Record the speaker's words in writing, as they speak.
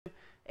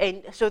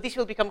And so this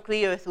will become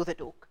clearer through the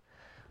talk.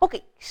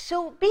 Okay,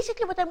 so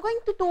basically what I'm going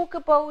to talk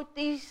about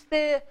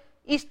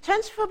is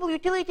transferable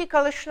utility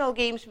coalitional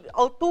games.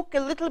 I'll talk a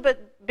little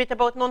bit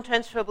about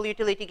non-transferable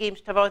utility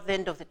games toward the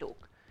end of the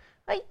talk.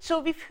 Right, so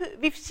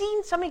we've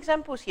seen some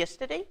examples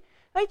yesterday.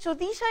 Right, so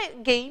these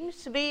are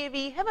games where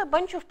we have a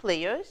bunch of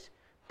players.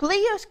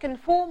 Players can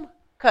form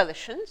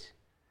coalitions.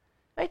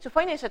 Right, so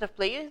finite set of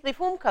players, they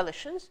form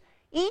coalitions.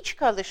 Each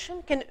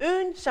coalition can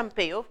earn some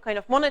payoff, kind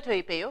of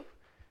monetary payoff.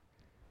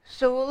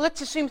 So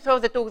let's assume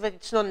throughout the talk that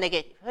it's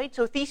non-negative, right?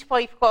 So these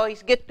 5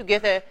 guys get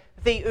together,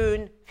 they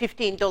earn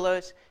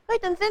 $15,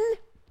 right? And then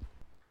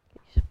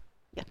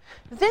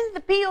the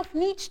payoff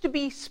needs to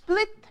be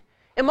split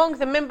among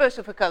the members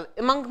of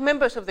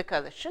the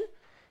coalition,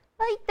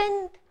 right?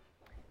 And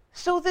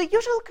so the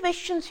usual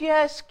questions you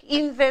ask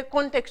in the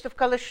context of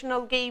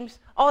coalitional games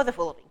are the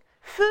following.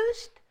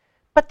 First,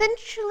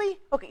 potentially,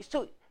 okay,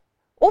 so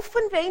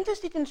often we're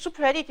interested in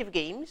superadditive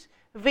games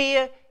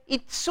where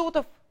it's sort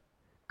of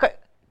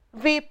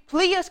where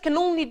players can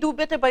only do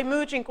better by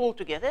merging all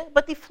together.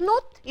 But if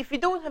not, if we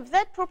don't have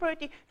that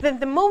property, then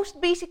the most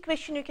basic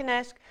question you can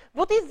ask,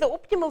 what is the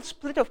optimal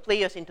split of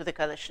players into the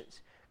coalitions?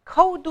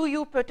 How do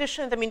you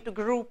partition them into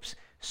groups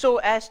so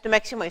as to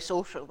maximize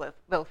social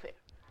welfare?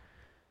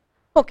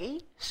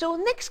 Okay, so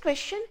next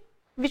question,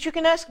 which you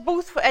can ask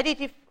both for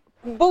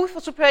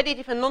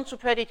superadditive and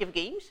non-superadditive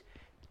games,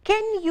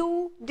 can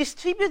you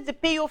distribute the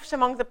payoffs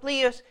among the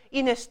players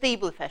in a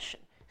stable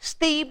fashion?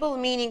 Stable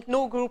meaning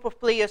no group of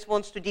players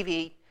wants to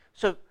deviate.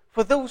 So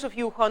for those of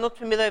you who are not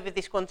familiar with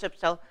these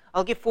concepts,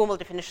 I'll give formal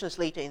definitions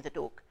later in the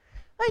talk.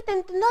 Right,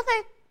 and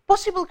another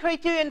possible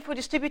criterion for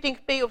distributing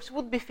payoffs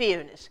would be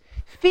fairness.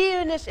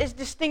 Fairness as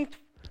distinct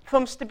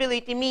from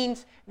stability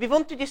means we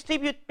want to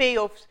distribute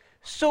payoffs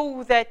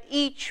so that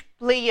each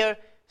player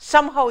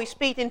somehow is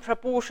paid in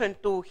proportion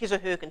to his or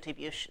her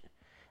contribution.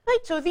 Right,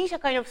 so these are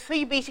kind of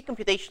 3 basic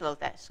computational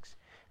tasks.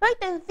 Right,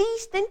 and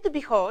these tend to be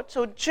hard,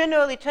 so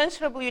generally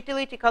transferable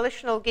utility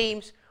coalitional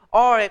games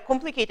are a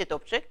complicated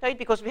object, right,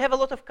 because we have a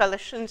lot of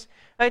coalitions,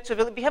 right, so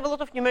we have a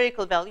lot of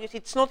numerical values,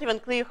 it's not even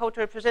clear how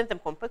to represent them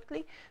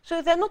compactly, so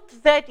they're not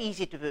that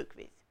easy to work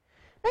with.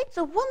 Right,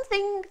 so one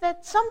thing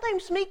that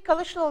sometimes makes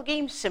coalitional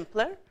games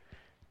simpler,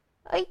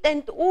 right,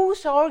 and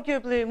also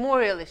arguably more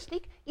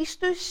realistic, is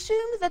to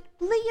assume that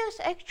players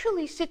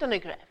actually sit on a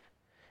graph.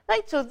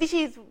 Right, so this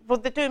is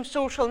what the term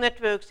social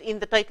networks in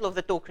the title of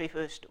the talk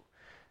refers to.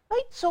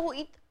 Right, so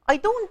I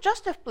don't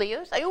just have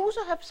players, I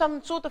also have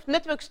some sort of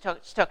network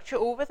structure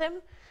over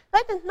them.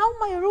 Right, and now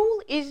my rule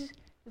is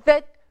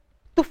that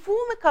to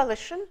form a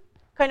coalition,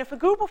 kind of a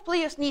group of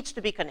players needs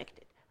to be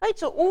connected. Right,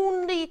 so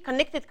only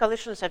connected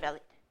coalitions are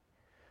valid.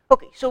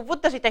 Okay, so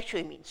what does it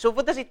actually mean? So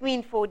what does it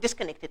mean for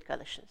disconnected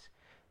coalitions?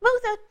 Well,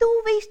 there are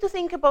 2 ways to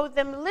think about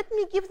them. Let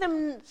me give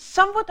them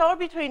somewhat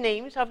arbitrary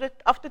names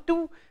after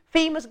 2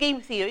 famous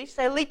game theories.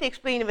 I'll later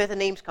explain where the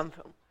names come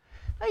from.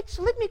 Right,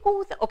 so let me go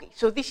with, okay,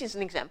 so this is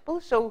an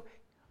example. So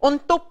on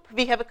top,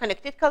 we have a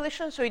connected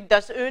coalition, so it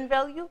does earn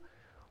value.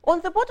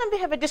 On the bottom, we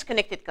have a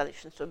disconnected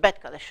coalition, so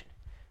bad coalition.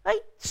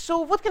 Right, so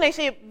what can I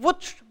say,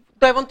 what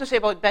do I want to say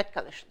about bad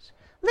coalitions?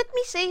 Let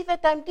me say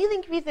that I'm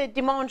dealing with a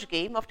Demange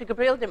game after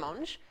Gabriel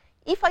Demange.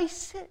 If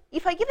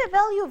I give a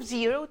value of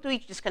 0 to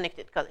each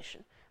disconnected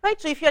coalition, right,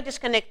 so if you're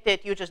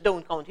disconnected, you just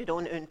don't count, you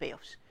don't earn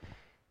payoffs.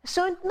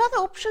 So another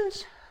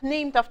options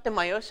named after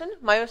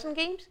Meyerson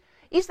games,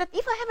 is that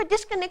if I have a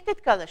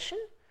disconnected coalition,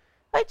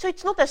 right, so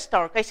it's not as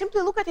stark. I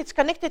simply look at its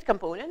connected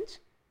components,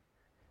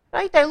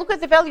 right? I look at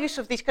the values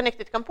of these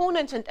connected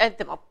components and add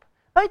them up,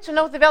 right? So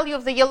now the value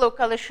of the yellow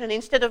coalition,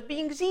 instead of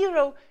being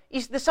 0,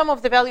 is the sum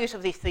of the values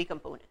of these 3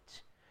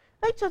 components,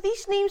 right? So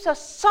these names are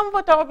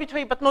somewhat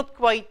arbitrary, but not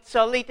quite,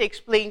 so I'll later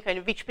explain kind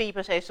of which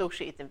papers I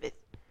associate them with.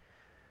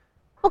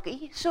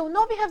 Okay, so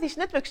now we have this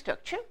network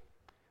structure.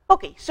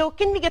 Okay, so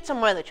can we get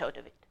some mileage out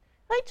of it?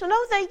 Right, so now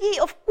the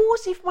idea, of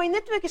course, if my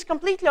network is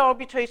completely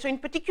arbitrary, so in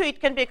particular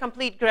it can be a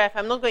complete graph,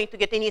 I'm not going to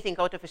get anything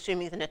out of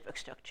assuming the network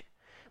structure.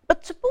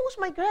 But suppose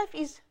my graph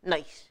is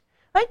nice,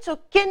 right? So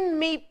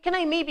can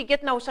I maybe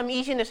get now some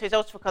easiness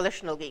results for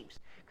coalitional games?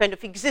 Kind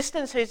of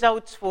existence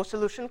results for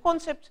solution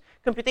concepts,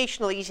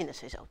 computational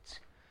easiness results.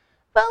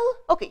 Well,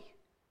 okay.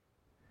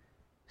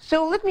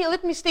 So let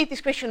me state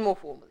this question more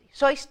formally.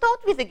 So I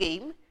start with a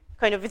game,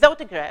 kind of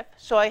without a graph.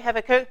 So I have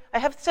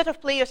a set of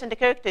players and a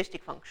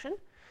characteristic function.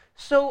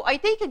 So I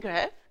take a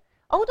graph.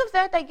 Out of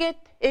that, I get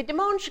a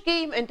Demange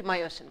game and a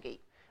Meyerson game.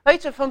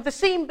 Right? So from the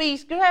same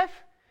base graph,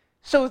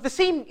 so the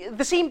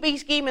same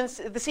base game and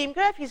the same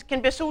graph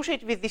can be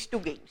associated with these 2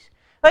 games.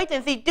 Right?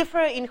 And they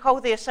differ in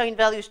how they assign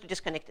values to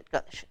disconnected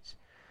coalitions.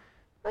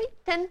 Right?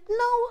 And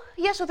now,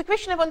 yeah, so the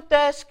question I want to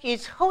ask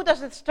is, how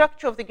does the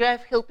structure of the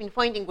graph help in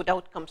finding good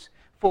outcomes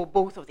for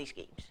both of these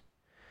games?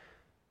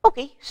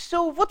 Okay,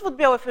 so what would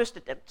be our first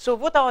attempt? So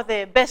what are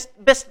the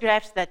best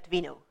graphs that we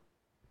know?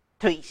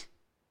 Trees.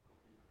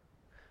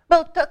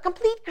 Well,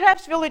 complete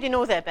graphs, we already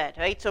know they're bad,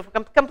 right? So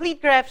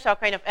complete graphs are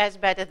kind of as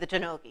bad as the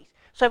general case.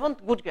 So I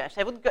want good graphs.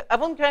 I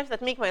want graphs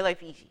that make my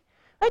life easy,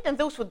 right? And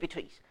those would be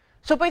trees.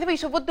 So by the way,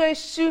 so what do I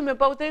assume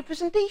about the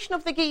representation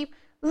of the game?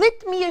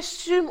 let me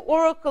assume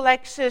oracle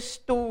access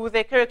to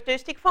the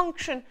characteristic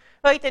function,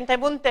 right? And I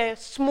want a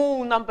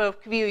small number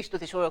of queries to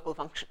this oracle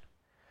function.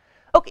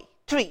 Okay,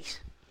 trees.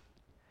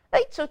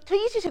 Right, so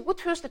trees is a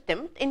good first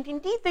attempt, and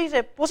indeed there is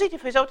a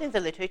positive result in the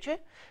literature.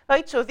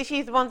 Right, so this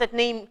is the one that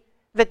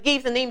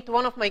gave the name to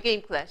one of my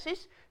game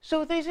classes.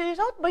 So there's a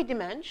result by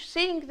Demange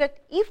saying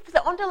that if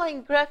the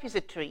underlying graph is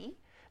a tree,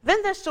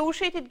 then the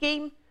associated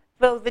game,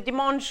 well, the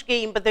Demange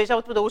game, but the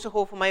result would also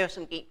hold for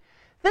Meyerson game,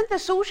 then the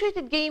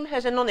associated game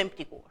has a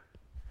non-empty core.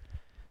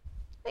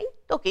 Right?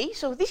 Okay,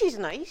 so this is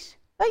nice.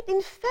 Right,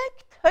 in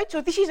fact, right,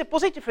 so this is a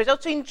positive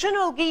result. So in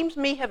general, games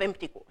may have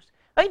empty cores.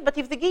 Right, but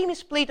if the game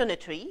is played on a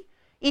tree,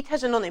 it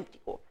has a non-empty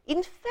core.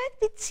 In fact,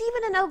 it's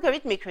even an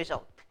algorithmic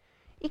result,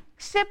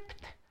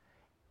 except,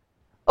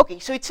 okay,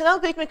 so it's an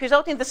algorithmic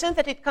result in the sense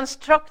that it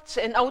constructs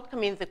an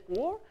outcome in the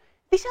core.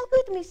 This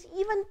algorithm is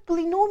even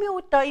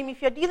polynomial time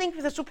if you're dealing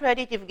with a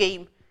superadditive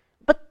game,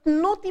 but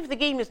not if the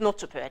game is not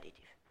superadditive.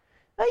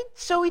 Right?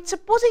 So it's a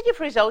positive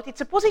result, it's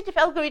a positive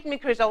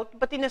algorithmic result,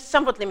 but in a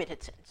somewhat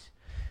limited sense.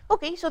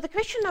 Okay, so the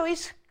question now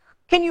is,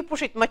 can you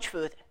push it much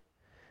further?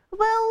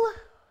 Well,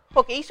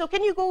 okay, so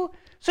can you go,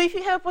 so if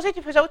you have a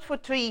positive result for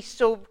trees,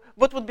 so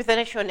what would be the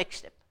natural next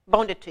step?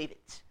 Bounded tree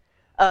widths.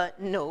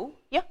 No,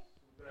 yeah?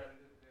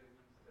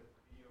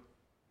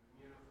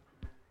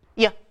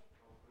 Yeah.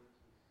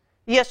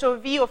 Yeah, so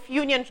V of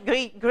union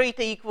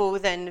greater equal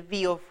than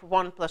V of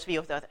one plus V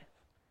of the other.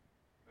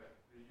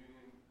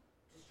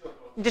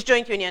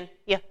 Disjoint union,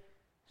 yeah.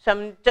 So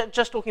I'm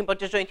just talking about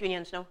disjoint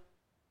unions now.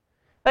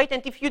 Right,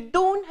 and if you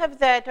don't have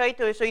that, right,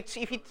 so it's,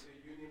 if it's,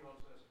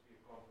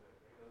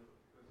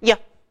 yeah.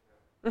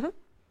 Mm-hmm.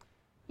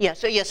 Yeah,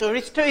 so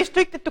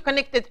restricted to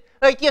connected,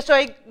 right, so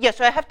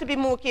I have to be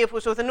more careful,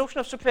 so the notion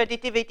of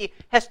superadditivity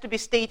has to be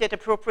stated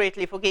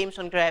appropriately for games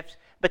on graphs,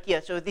 but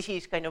yeah, so this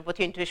is kind of what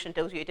your intuition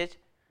tells you it is.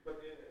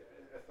 But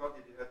I thought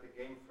that you had the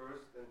game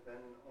first and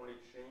then only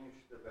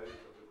change the values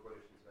of the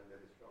coalitions when they're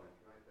disjoint,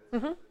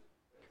 right? Mm-hmm.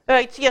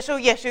 Right, so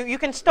you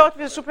can start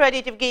with a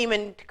superadditive game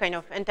and kind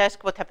of, and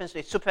ask what happens to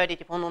it,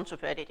 superadditive or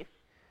non-superadditive.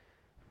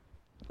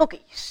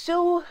 Okay,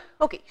 so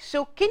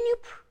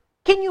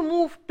can you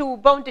move to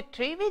bounded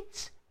tree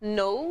widths?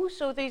 No,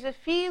 so there's a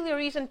fairly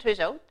recent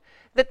result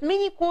that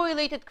many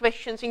correlated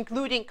questions,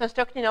 including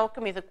constructing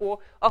alchemy the core,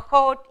 are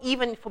hard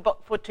even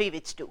for tree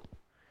widths too.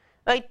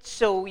 Right,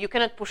 so you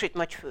cannot push it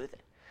much further.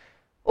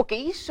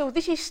 Okay, so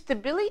this is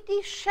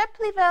stability,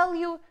 Shapley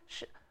value.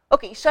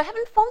 Okay, so I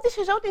haven't found this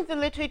result in the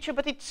literature,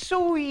 but it's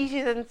so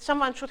easy that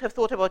someone should have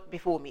thought about it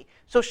before me.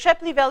 So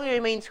Shapley value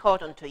remains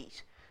hard on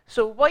trees.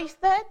 So why is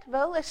that?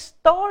 Well, a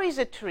star is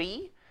a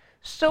tree.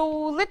 So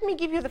let me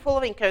give you the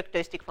following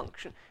characteristic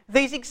function.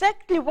 There is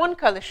exactly one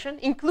coalition,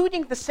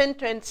 including the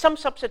center and some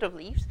subset of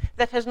leaves,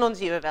 that has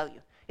non-zero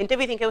value, and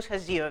everything else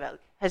has zero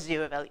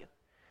value.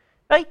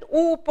 Right?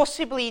 Or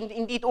possibly,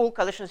 indeed, all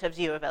coalitions have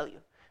zero value.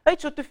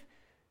 Right?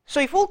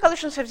 So if all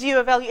coalitions have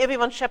zero value,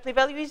 everyone's Shapley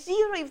value is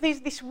zero. If there's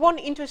this one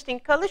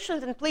interesting coalition,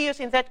 then players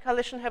in that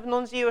coalition have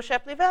non-zero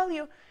Shapley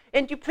value,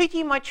 and you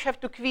pretty much have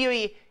to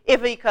query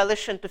every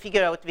coalition to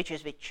figure out which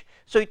is which.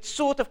 So it's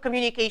sort of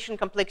communication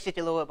complexity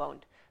lower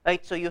bound.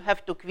 Right, so you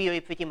have to query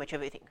pretty much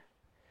everything.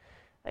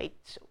 Right,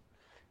 so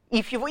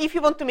if you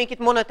want to make it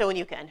monotone,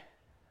 you can.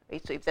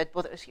 Right, so if that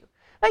bothers you.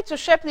 Right, so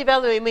Shapley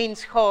value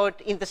remains hard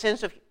in the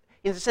sense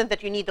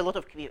that you need a lot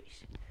of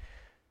queries.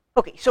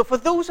 Okay, so for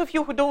those of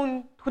you who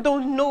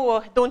don't know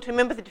or don't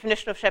remember the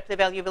definition of Shapley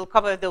value, we'll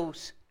cover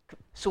those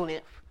soon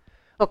enough.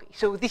 Okay,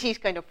 so this is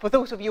kind of for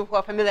those of you who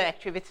are familiar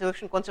actually with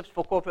solution concepts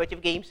for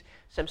cooperative games.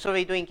 So I'm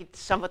sorry doing it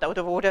somewhat out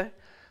of order.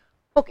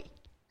 Okay.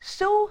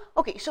 So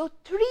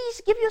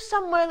trees give you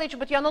some mileage,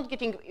 but we are not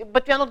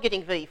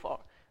getting very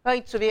far,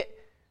 right?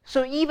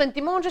 So even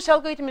Demange's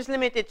algorithm is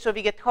limited, so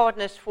we get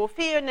hardness for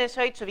fairness,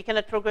 right? So we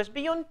cannot progress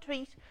beyond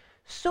trees.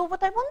 So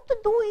what I want to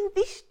do in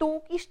this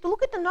talk is to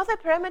look at another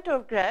parameter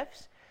of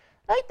graphs,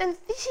 right? And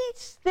this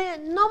is the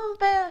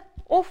number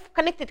of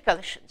connected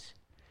coalitions,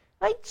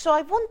 right? So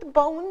I want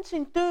bounds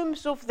in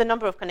terms of the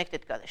number of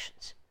connected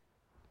coalitions.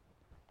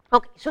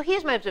 Okay, so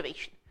here's my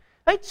observation.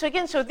 Right, so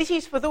again, so this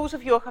is for those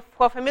of you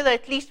who are familiar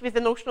at least with the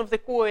notion of the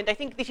core, and I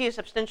think this is a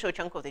substantial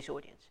chunk of this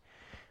audience.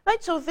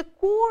 Right, so the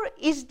core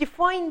is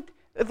defined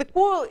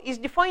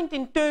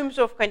in terms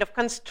of kind of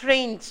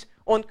constraints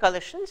on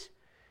coalitions,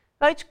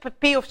 right,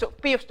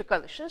 payoffs to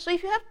coalitions. So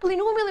if you have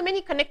polynomially many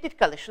connected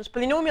coalitions,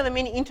 polynomially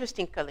many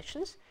interesting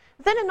coalitions,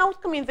 then an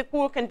outcome in the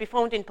core can be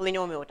found in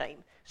polynomial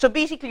time. So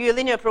basically your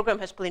linear program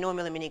has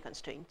polynomially many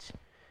constraints.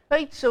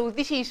 Right, so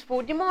this is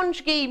for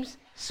Demange games,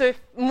 so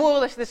more or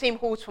less the same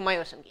holds for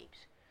Meyerson games.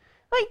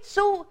 Right,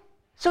 so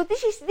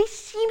this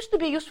seems to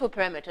be a useful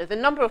parameter, the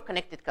number of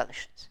connected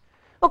coalitions.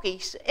 Okay,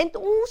 so, and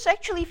also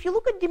actually if you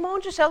look at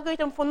Demange's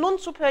algorithm for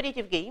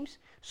non-superadditive games,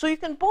 so you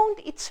can bound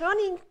its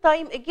running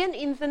time again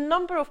in the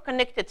number of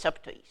connected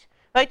subtrees,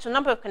 right, so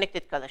number of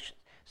connected coalitions.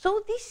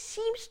 So this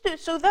seems to,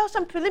 so there are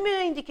some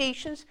preliminary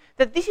indications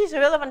that this is a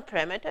relevant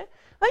parameter,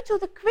 right, so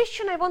the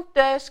question I want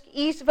to ask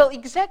is, well,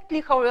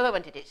 exactly how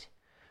relevant it is.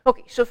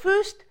 Okay, so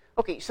first,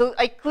 so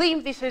I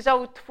claim this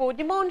result for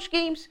Demange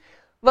games.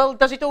 Well,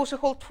 does it also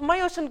hold for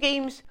Meyerson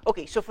games?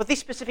 Okay, so for this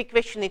specific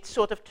question, it's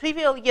sort of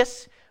trivial,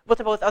 yes. What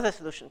about other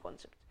solution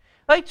concepts?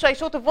 Right, so I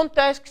sort of want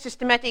to ask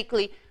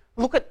systematically,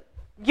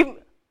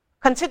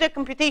 consider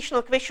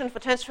computational question for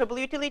transferable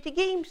utility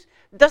games.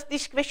 Does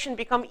this question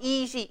become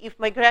easy if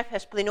my graph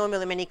has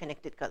polynomially many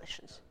connected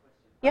collisions?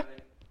 Yeah?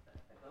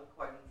 I don't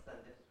quite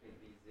understand the difference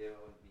between V0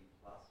 and V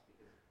plus,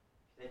 because if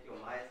you take your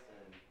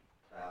Meyerson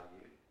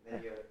value, then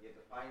you're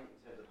defining in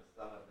terms of the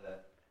sum of the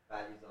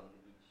values on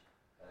each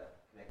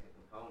connected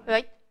component.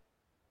 Right.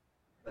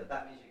 But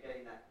that means you're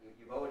getting that,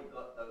 you've already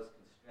got those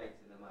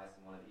constraints in the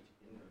Meyerson one of each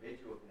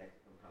individual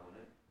connected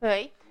component.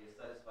 Right. So you're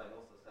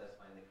also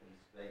satisfying the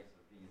constraints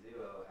of V0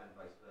 and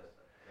vice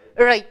versa.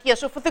 Right, yeah,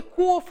 so for the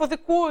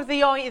core,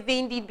 they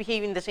indeed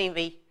behave in the same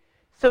way.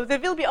 So there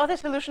will be other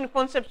solution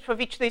concepts for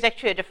which there's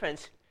actually a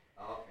difference.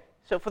 Oh, okay.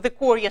 So for the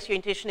core, yes, your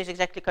intuition is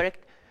exactly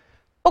correct.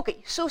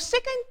 Okay, so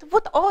second,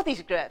 what are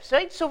these graphs,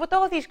 right? So what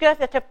are these graphs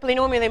that have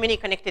polynomially many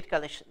connected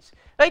collisions,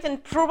 right?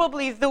 And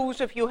probably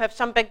those of you who have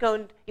some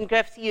background in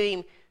graph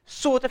theory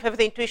sort of have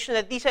the intuition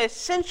that these are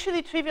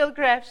essentially trivial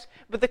graphs,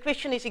 but the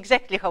question is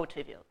exactly how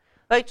trivial,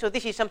 right? So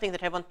this is something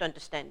that I want to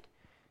understand.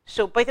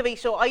 So by the way,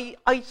 so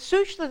I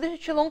searched the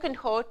literature long and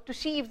hard to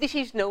see if this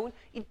is known.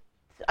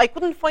 I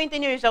couldn't find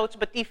any results,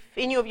 but if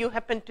any of you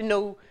happen to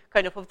know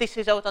kind of this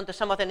result under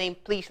some other name,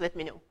 please let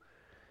me know.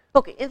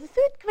 Okay, and the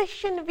third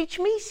question, which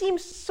may seem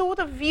sort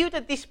of weird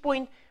at this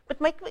point, but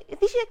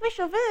this is a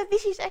question of whether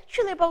this is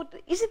actually about,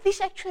 is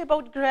this actually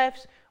about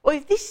graphs, or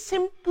is this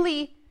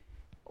simply,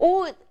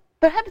 or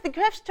perhaps the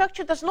graph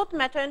structure does not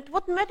matter, and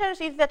what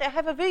matters is that I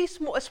have a very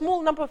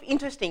small number of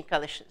interesting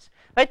collisions,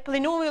 right?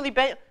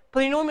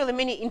 Polynomially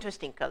many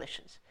interesting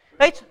collisions,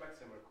 right?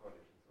 Maximal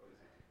collisions, or is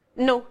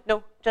it?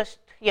 No,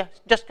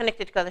 just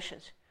connected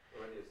collisions.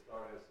 Already a star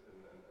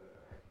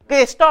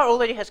has A star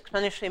already has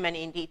exponentially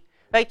many indeed.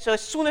 Right, so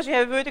as soon as you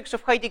have a vertex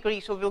of high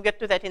degree, so we'll get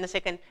to that in a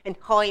second, and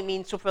high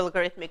means super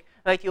logarithmic,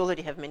 right, you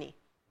already have many.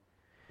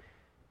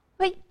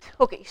 Right,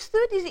 okay, so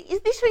third is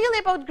this really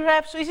about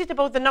graphs, or is it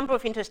about the number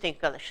of interesting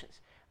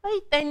collisions?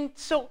 Right, and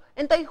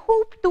I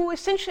hope to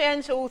essentially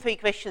answer all three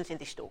questions in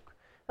this talk,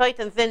 right,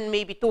 and then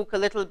maybe talk a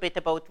little bit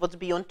about what's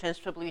beyond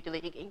transferable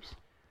utility games.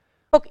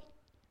 Okay,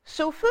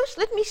 so first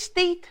let me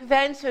state the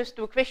answers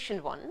to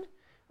question 1,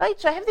 right,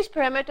 so I have this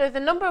parameter, the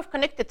number of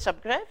connected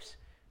subgraphs,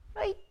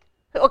 right.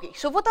 Okay,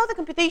 so what are the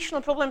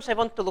computational problems I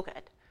want to look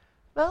at?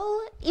 Well,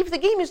 if the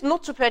game is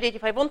not super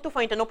additive, I want to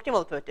find an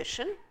optimal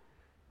partition.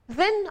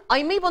 Then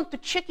I may want to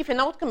check if an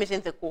outcome is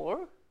in the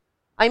core.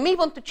 I may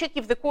want to check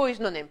if the core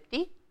is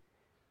non-empty.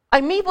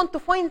 I may want to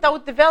find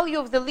out the value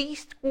of the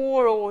least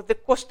core, or the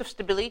cost of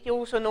stability,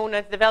 also known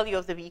as the value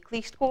of the weak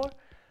least core.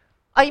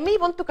 I may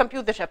want to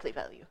compute the Shapley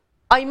value.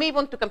 I may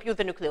want to compute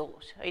the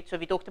nucleolus, right? So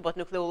we talked about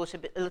nucleolus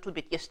a little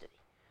bit yesterday.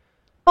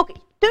 Okay,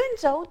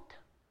 turns out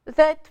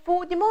that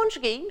for Dimanche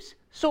games,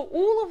 so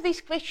all of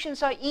these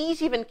questions are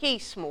easy when k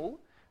is small,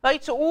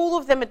 right? So all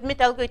of them admit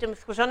algorithm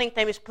whose running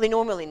time is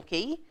polynomial in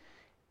k.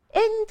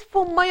 And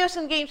for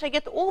Meyerson games, I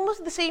get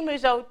almost the same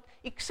result,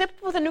 except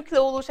for the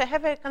nucleolus, I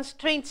have a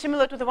constraint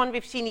similar to the one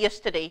we've seen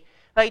yesterday,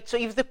 right? So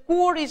if the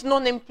core is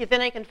non-empty,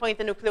 then I can find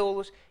the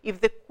nucleolus. If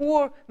the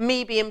core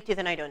may be empty,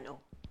 then I don't know.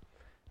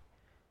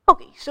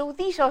 Okay, so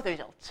these are the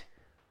results.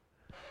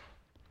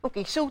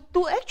 Okay, so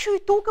to actually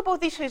talk about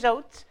these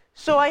results,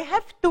 so I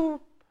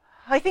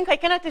think I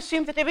cannot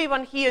assume that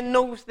everyone here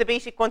knows the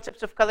basic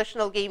concepts of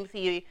coalitional game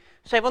theory.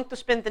 So I want to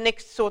spend the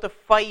next sort of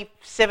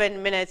 5-7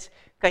 minutes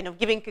kind of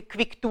giving a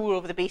quick tour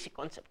of the basic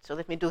concepts. So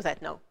let me do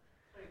that now.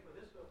 Sorry, for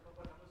this,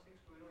 for number 6,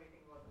 do you know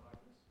anything about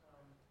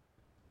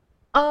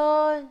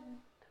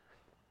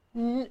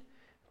the hardness?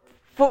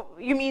 For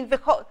you mean the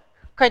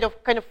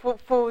kind of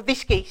for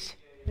this case?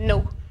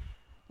 No.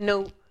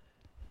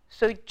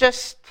 So it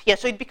just, yeah,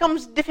 so it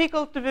becomes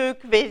difficult to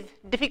work with,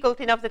 difficult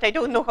enough that I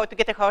don't know how to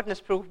get a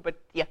hardness proof, but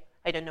yeah,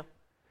 I don't know.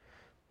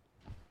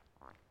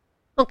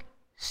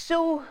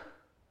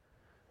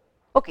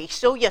 Okay,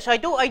 so yes, I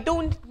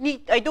don't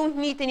need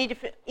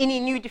any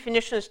new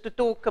definitions to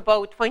talk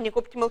about finding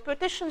optimal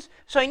partitions,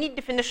 so I need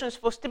definitions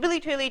for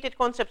stability-related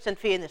concepts and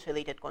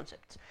fairness-related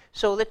concepts.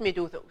 So let me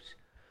do those.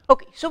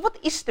 Okay, so what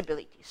is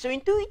stability? So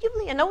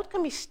intuitively, an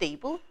outcome is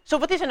stable. So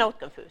what is an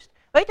outcome first?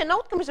 Right, an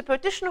outcome is a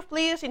partition of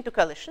players into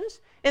collisions,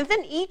 and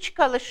then each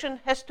collision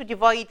has to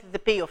divide the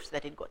payoffs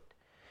that it got.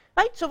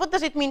 Right, so what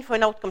does it mean for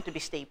an outcome to be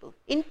stable?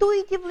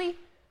 Intuitively,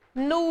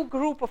 no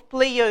group of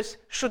players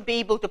should be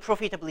able to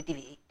profitably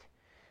deviate.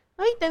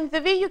 Right, and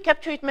the way you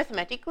capture it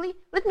mathematically,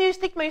 let me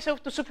restrict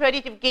myself to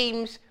superadditive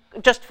games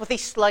just for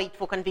this slide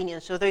for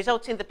convenience. So the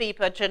results in the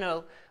paper are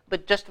general,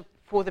 but just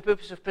for the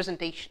purpose of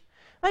presentation.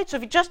 Right, so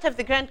we just have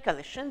the grand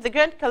collision. The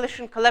grand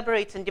collision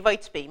collaborates and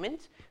divides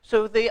payments.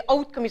 So the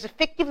outcome is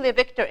effectively a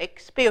vector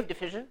x, payoff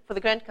division, for the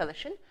grand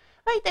collision.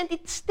 Right, and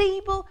it's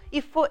stable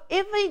if for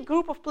every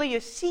group of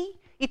players C,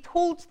 it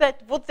holds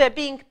that what they're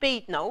being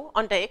paid now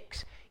under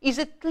x is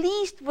at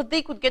least what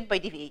they could get by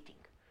deviating.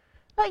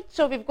 Right,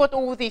 so we've got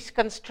all these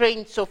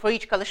constraints. So for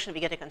each collision, we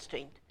get a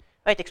constraint.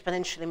 Right,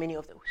 exponentially many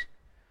of those.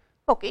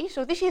 Okay,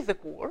 so this is the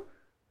core.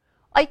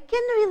 I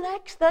can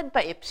relax that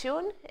by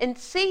epsilon and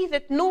say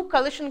that no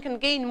collision can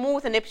gain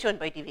more than epsilon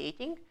by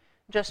deviating.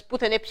 Just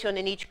put an epsilon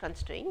in each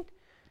constraint.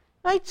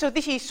 Right, so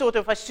this is sort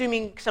of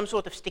assuming some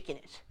sort of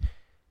stickiness.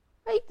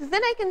 Right,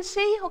 then I can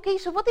say, okay,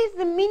 so what is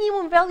the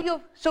minimum value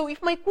of, so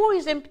if my core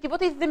is empty,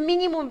 what is the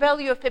minimum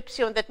value of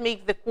epsilon that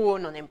makes the core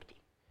non-empty?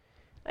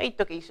 Right,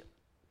 okay,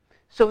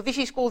 so this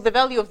is called the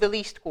value of the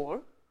least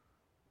core.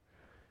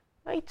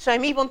 Right, so I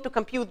may want to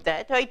compute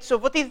that, right? So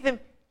what is the,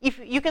 if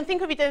you can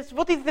think of it as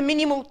what is the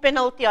minimal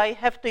penalty I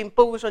have to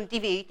impose on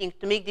deviating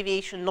to make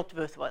deviation not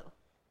worthwhile?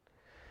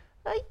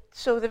 Right,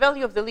 so the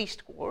value of the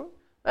least core,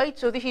 right?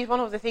 So this is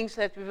one of the things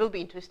that we will be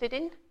interested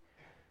in.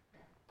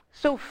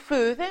 So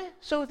further,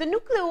 so the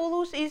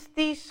nucleolus is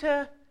this,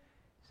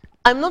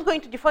 I'm not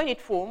going to define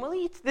it formally,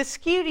 it's the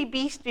scary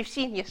beast we've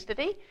seen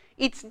yesterday.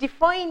 It's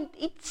defined,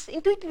 it's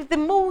intuitively the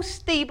most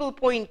stable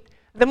point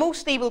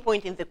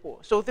in the core.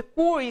 So the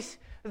core is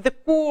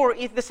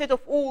the set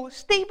of all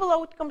stable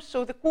outcomes,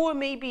 so the core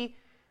may be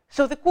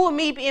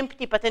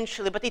empty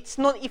potentially, but it's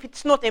not, if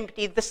it's not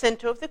empty, the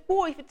center of the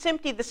core. If it's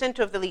empty, the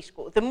center of the least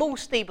core, the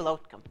most stable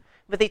outcome.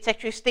 Whether it's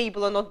actually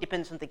stable or not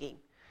depends on the game.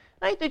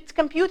 Right? It's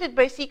computed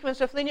by a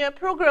sequence of linear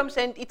programs,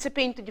 and it's a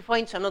pain to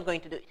define, so I'm not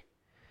going to do it.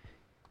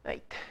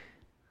 Right.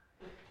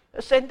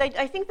 So, and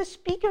I think the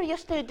speaker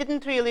yesterday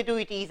didn't really do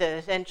it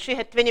either, and she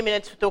had 20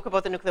 minutes to talk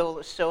about the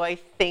nucleolus, so I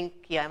think,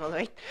 yeah, I'm all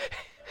right.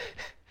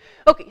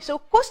 Okay, so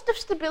cost of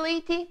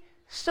stability.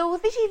 So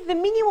this is the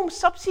minimum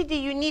subsidy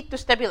you need to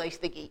stabilize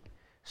the game.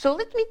 So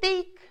let me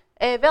take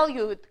a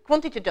value,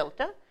 quantity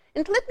delta,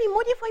 and let me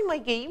modify my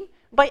game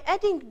by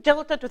adding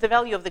delta to the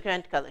value of the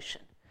grand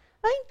collision.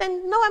 Right?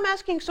 And now I'm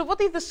asking, so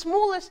what is the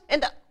smallest,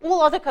 and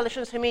all other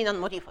collisions remain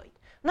unmodified.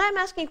 Now I'm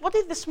asking, what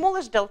is the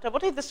smallest delta,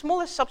 what is the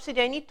smallest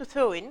subsidy I need to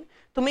throw in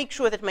to make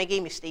sure that my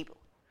game is stable?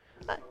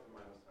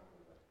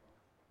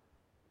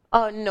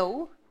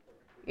 No,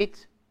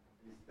 it's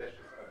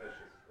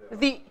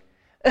the,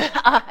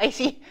 I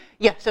see,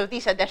 yeah, so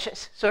these are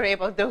dashes, sorry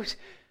about those.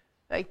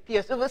 Right,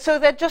 yeah, so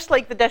they're just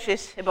like the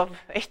dashes above,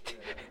 right?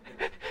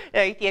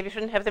 Right, yeah, we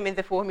shouldn't have them in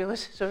the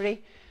formulas,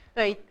 sorry.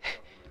 Right.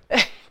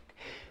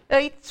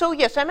 Right, so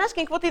yes, I'm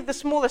asking what is the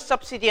smallest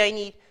subsidy I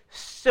need.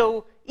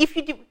 So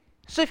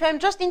if I'm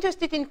just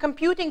interested in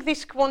computing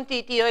this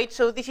quantity, right,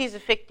 so this is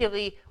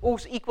effectively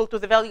also equal to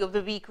the value of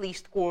the weak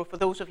least core for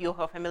those of you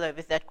who are familiar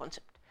with that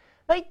concept.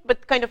 Right,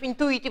 but kind of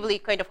intuitively,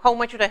 kind of how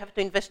much would I have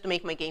to invest to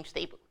make my game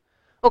stable?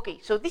 Okay,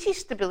 so this is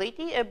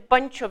stability, a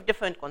bunch of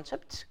different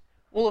concepts,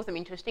 all of them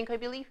interesting, I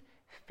believe.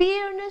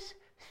 Fairness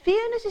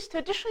is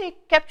traditionally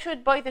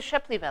captured by the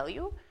Shapley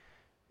value,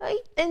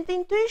 right? And the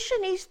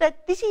intuition is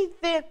that this is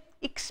the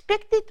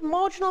expected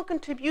marginal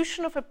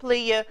contribution of a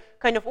player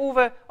kind of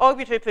over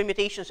arbitrary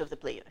permutations of the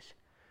players.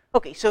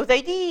 Okay, so the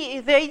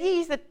idea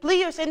is that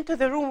players enter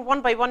the room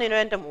one by one in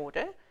random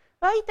order,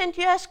 right? And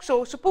you ask,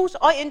 so suppose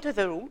I enter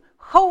the room,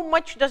 how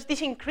much does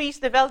this increase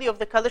the value of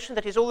the collision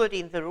that is already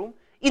in the room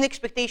in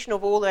expectation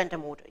of all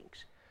random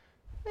orderings?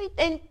 Right?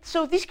 And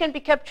so this can be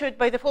captured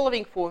by the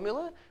following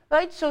formula,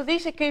 right? So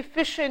there's a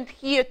coefficient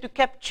here to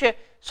capture,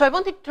 so I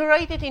wanted to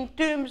write it in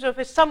terms of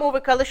a sum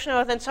over collision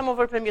rather than sum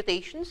over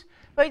permutations,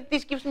 right?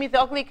 This gives me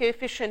the ugly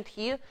coefficient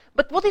here,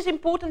 but what is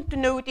important to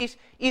note is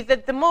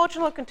that the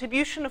marginal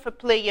contribution of a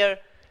player,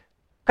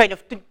 kind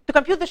of, to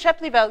compute the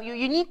Shapley value,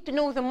 you need to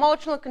know the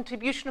marginal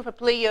contribution of a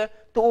player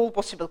to all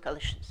possible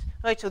collisions,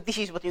 right? So this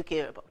is what you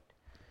care about.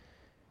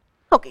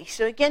 Okay,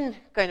 so again,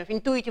 kind of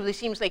intuitively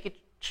seems like it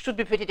should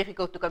be pretty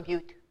difficult to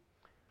compute.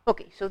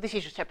 Okay, so this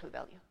is a Shapley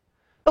value.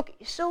 Okay,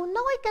 so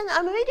now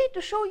I'm ready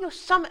to show you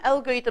some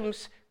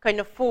algorithms kind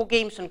of for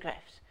games on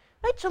graphs.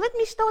 Right, so let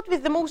me start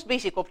with the most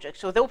basic object,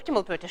 so the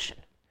optimal partition.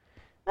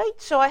 Right,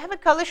 so I have a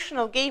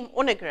collisional game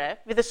on a graph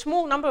with a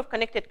small number of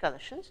connected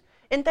collisions,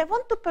 and I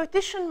want to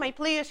partition my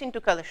players into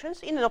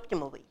collisions in an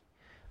optimal way.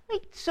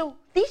 Right, so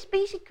this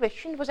basic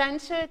question was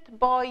answered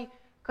by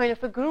kind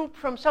of a group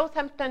from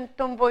Southampton,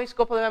 Tom Boyce,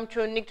 Gopal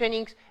Ramchur, Nick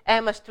Jennings,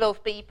 Amos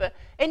 12 paper,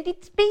 and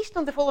it's based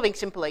on the following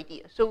simple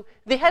idea. So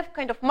they have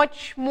kind of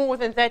much more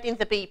than that in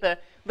the paper,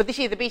 but this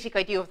is the basic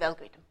idea of the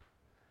algorithm.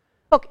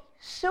 Okay,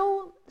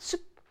 so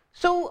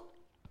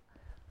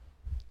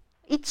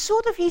it's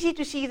sort of easy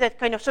to see that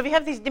kind of, so we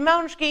have these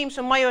Demange games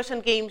or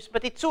Meyerson games,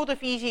 but it's sort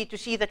of easy to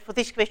see that for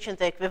this question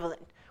they're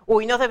equivalent.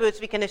 Or in other words,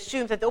 we can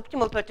assume that the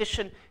optimal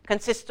partition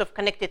consists of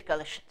connected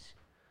collisions.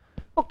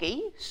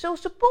 Okay, so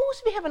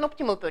suppose we have an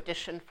optimal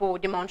partition for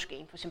Demange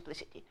game for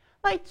simplicity,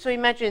 right? So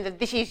imagine that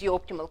this is your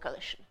optimal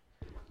collision.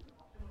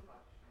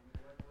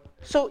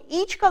 So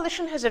each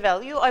collision has a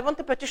value. I want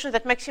a partition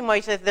that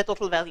maximizes the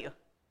total value.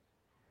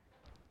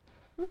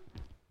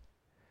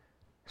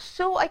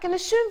 So I can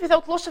assume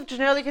without loss of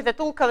generality that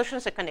all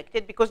collisions are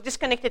connected because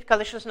disconnected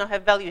collisions now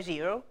have value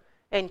 0,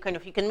 and kind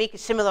of you can make a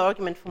similar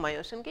argument for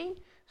Meyerson game.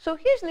 So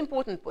here's an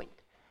important point.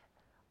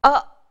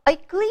 I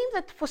claim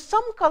that for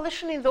some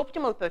collision in the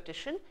optimal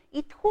partition,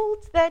 it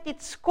holds that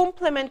its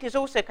complement is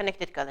also a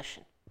connected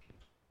collision.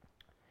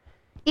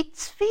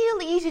 It's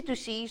fairly easy to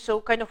see, so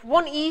kind of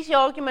one easy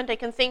argument I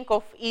can think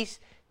of is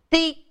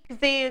take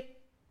the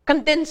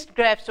condensed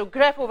graph, so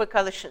graph over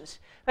coalitions.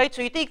 Right?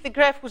 So you take the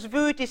graph whose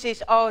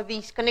vertices are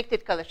these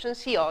connected coalitions,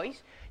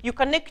 CIs. You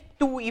connect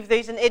two if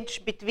there's an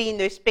edge between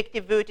the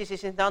respective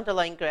vertices in the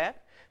underlying graph.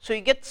 So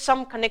you get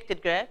some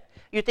connected graph.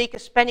 You take a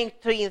spanning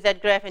tree in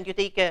that graph and you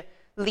take a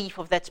leaf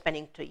of that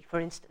spanning tree, for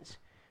instance.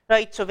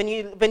 Right? So when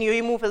you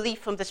remove a leaf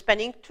from the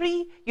spanning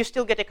tree, you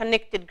still get a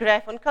connected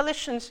graph on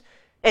coalitions,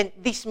 and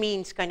this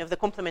means kind of the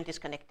complement is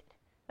connected.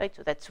 Right?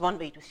 So that's one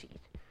way to see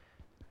it.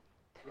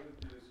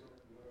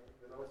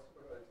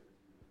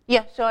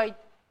 Yeah,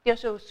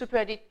 so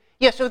superadditive.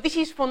 Yeah, so this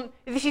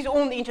is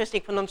only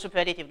interesting for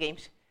non-superadditive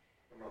games.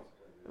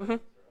 Mm-hmm.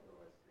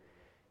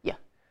 Yeah.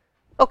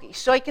 Okay,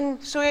 so I can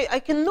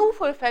know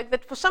for a fact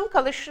that for some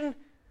coalition,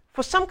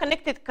 for some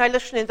connected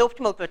coalition in the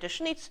optimal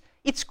partition,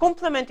 its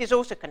complement is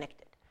also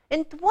connected.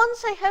 And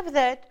once I have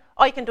that,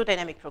 I can do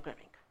dynamic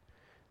programming.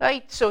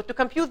 Right? So to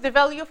compute the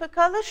value of a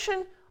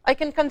coalition, I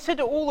can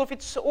consider all of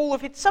its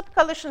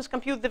sub-coalitions,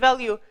 compute the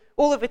value,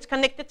 all of its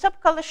connected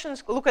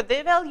sub-coalitions, look at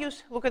their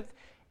values,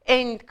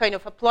 and kind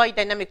of apply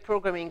dynamic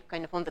programming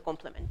kind of on the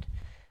complement.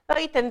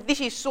 Right? And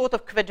this is sort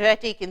of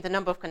quadratic in the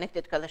number of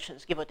connected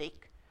coalitions, give or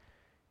take.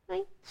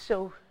 Right?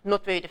 So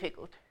not very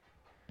difficult.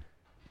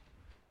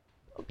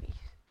 Okay.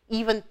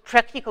 Even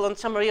practical on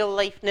some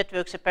real-life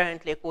networks,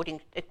 apparently,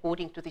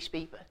 according to this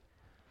paper.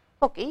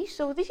 Okay,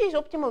 so this is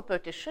optimal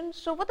partition.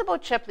 So what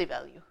about Shapley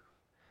value?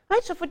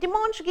 Right, so for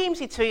Demange games,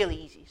 it's really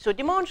easy. So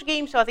Demange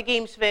games are the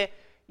games where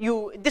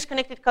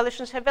disconnected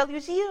coalitions have value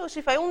 0. So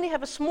if I only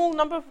have a small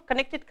number of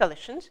connected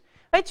coalitions,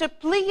 right, so a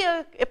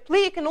player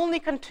can only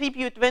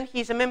contribute when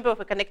he is a member of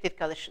a connected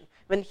coalition,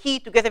 when he,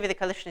 together with the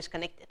coalition, is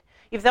connected.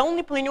 If there are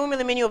only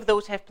polynomially many of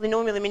those have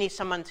polynomially many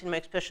summands in my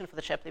expression for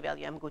the Shapley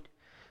value, I'm good.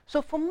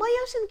 So for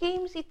Meyerson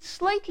games, it's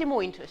slightly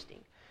more interesting.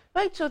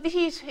 Right, so this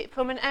is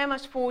from an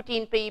Amos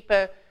 14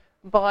 paper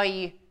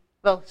by,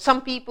 well,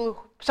 some people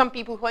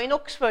who are in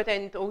Oxford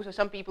and also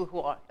some people who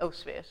are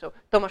elsewhere. So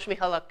Tomasz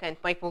Michalak and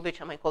Mike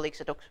Woolrich are my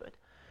colleagues at Oxford.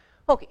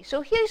 Okay,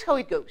 so here's how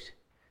it goes.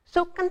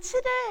 So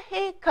consider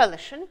a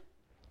coalition,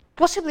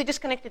 possibly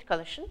disconnected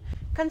coalition.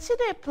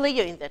 Consider a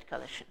player in that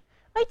coalition.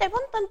 Right, I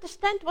want to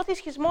understand what is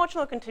his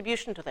marginal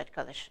contribution to that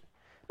coalition.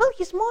 Well,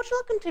 his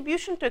marginal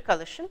contribution to a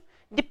coalition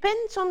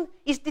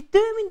is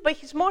determined by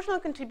his marginal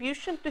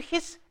contribution to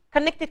his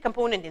connected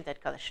component in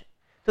that coalition,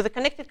 to the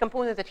connected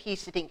component that he's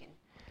sitting in.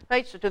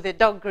 Right, so to the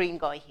dark green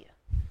guy here.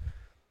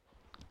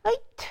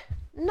 Right,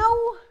 now,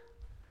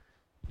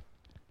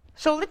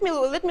 so let me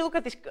look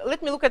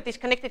at this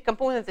connected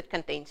component that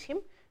contains him.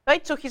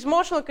 Right, so his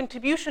marginal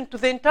contribution to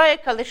the entire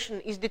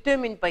coalition is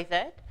determined by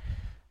that.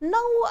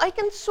 Now I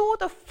can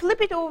sort of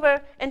flip it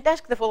over and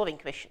ask the following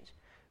questions.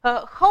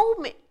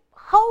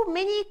 How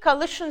many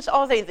coalitions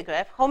are there in the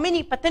graph? How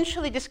many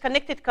potentially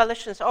disconnected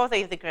coalitions are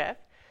there in the graph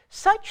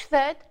such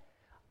that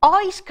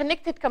I's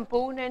connected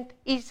component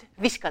is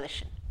this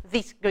coalition,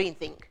 this green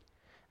thing?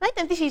 Right,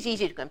 and this is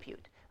easy to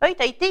compute. Right,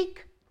 I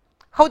take,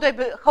 how do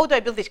I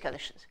build these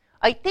coalitions?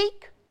 I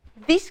take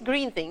this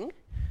green thing.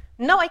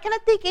 Now I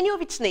cannot take any of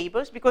its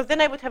neighbors because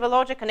then I would have a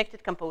larger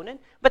connected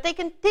component, but I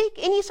can take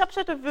any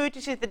subset of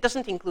vertices that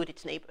doesn't include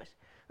its neighbors.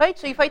 Right?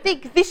 So if I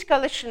take this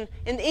coalition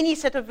and any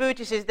set of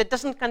vertices that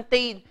doesn't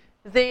contain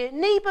the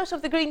neighbors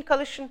of the green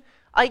coalition,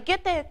 I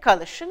get a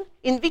coalition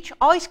in which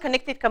I's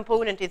connected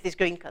component is this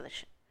green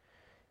coalition.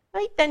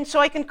 Right? And so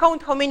I can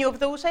count how many of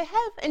those I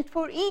have, and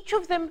for each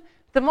of them,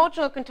 the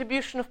marginal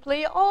contribution of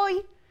player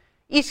I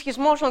is his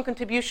marginal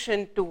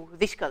contribution to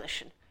this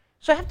coalition.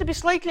 So I have to be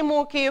slightly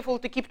more careful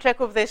to keep track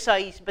of their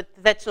size, but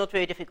that's not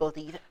very difficult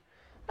either.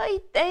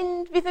 Right?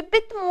 And with a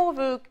bit more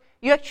work,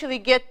 you actually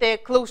get a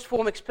closed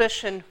form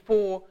expression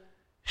for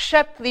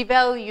Shapley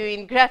value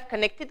in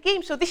graph-connected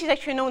games. So this is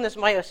actually known as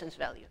Meyerson's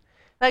value.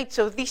 Right?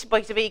 So this,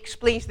 by the way,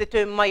 explains the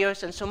term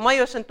Meyerson. So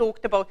Meyerson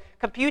talked about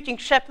computing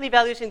Shapley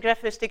values in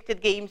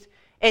graph-restricted games,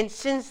 and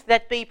since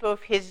that paper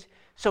of his,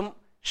 so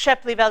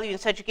Shapley value in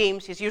such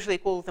games is usually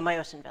called the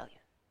Meyerson value.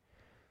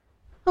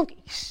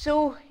 Okay,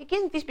 so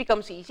again, this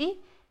becomes easy.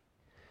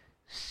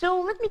 So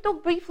let me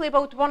talk briefly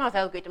about one other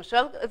algorithm.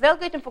 So the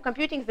algorithm for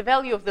computing the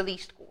value of the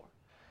least score.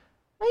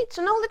 Right,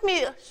 so now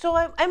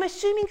I'm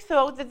assuming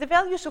throughout that the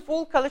values of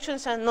all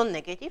coalitions are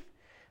non-negative.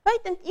 Right,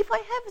 and if I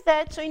have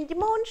that, so in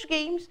Demange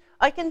games,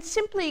 I can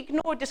simply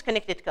ignore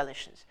disconnected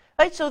coalitions.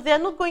 Right, so they're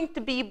not going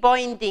to be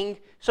binding,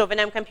 so when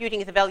I'm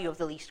computing the value of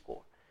the least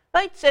score.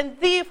 Right, and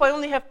there, if I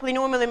only have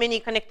polynomially many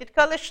connected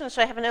coalitions,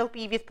 so I have an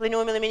LP with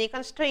polynomially many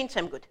constraints,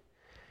 I'm good.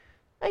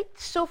 Right,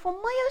 so for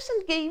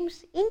Meyerson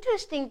games,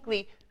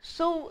 interestingly,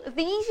 so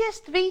the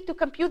easiest way to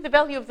compute the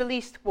value of the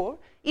least score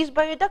is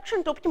by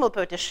reduction to optimal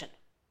partition.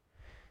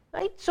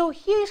 Right, so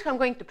here is how I'm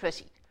going to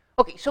proceed.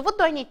 Okay, so what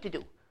do I need to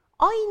do?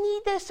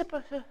 I need a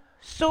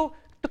so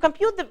to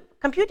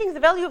computing the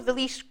value of the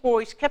least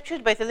score is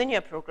captured by the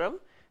linear program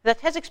that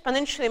has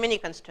exponentially many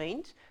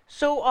constraints.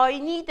 So I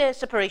need a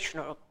separation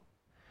oracle.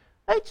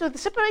 Right, so the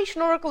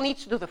separation oracle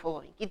needs to do the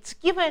following. It's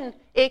given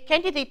a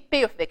candidate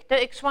pair of vector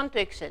x1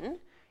 to xn.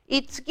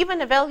 It's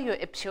given a value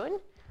epsilon,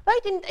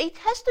 right? And it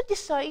has to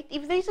decide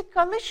if there is a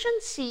coalition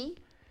C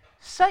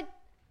such.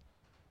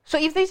 So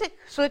if there's a,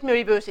 so let me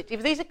reverse it.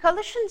 If there's a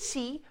collision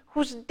C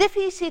whose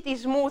deficit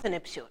is more than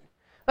epsilon,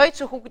 right?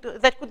 So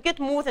that could get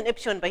more than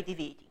epsilon by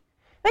deviating,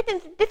 right?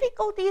 And the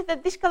difficulty is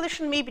that this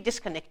collision may be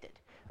disconnected,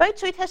 right?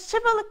 So it has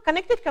several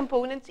connected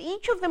components.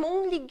 Each of them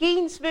only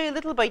gains very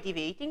little by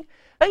deviating,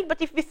 right?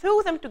 But if we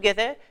throw them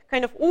together,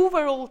 kind of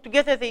overall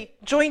together, they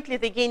jointly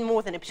they gain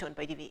more than epsilon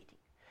by deviating,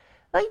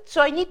 right?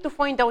 So I need to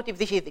find out if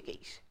this is the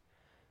case,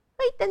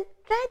 right? And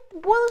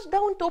that boils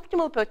down to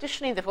optimal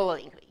partition in the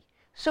following way.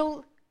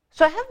 So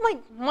I have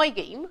my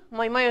game,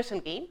 my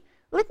Meyerson game.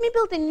 Let me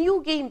build a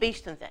new game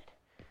based on that,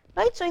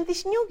 right? So in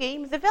this new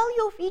game, the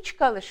value of each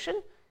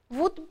collision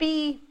would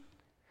be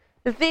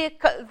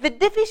the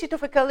deficit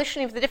of a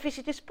collision if the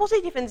deficit is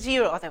positive and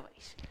 0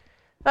 otherwise,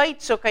 right?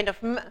 So kind of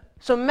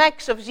so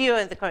max of 0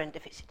 and the current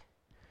deficit,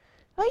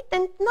 right?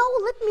 And now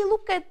let me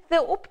look at the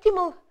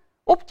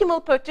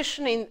optimal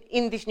partition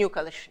in this new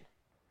collision,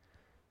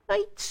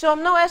 right? So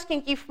I'm now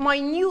asking if my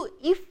new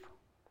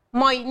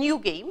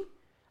game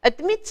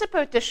admits a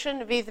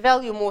partition with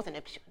value more than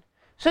epsilon.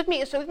 So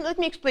let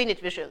me explain it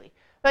visually,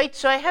 right?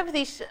 So I have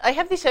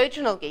this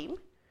original game,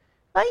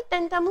 right?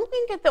 And I'm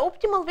looking at the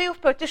optimal way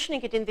of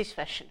partitioning it in this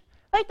fashion,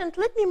 right? And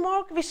let me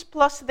mark with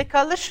plus the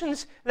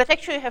collisions that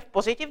actually have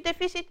positive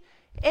deficit,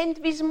 and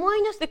with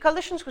minus the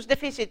collisions whose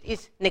deficit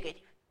is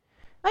negative,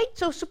 right?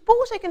 So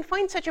suppose I can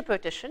find such a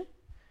partition,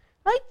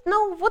 right?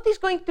 Now, what is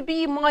going to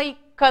be my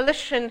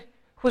collision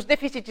whose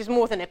deficit is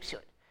more than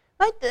epsilon,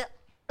 right?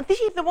 This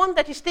is the one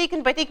that is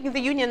taken by taking the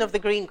union of the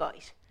green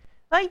guys,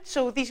 right?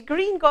 So these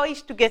green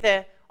guys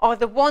together are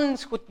the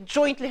ones who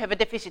jointly have a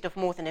deficit of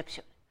more than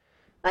epsilon,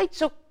 right?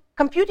 So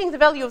computing the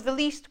value of the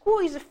least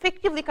score is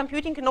effectively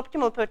computing an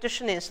optimal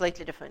partition in a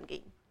slightly different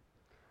game.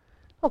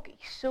 Okay,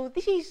 so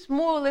this is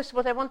more or less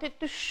what I wanted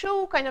to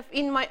show kind of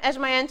as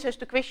my answers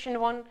to question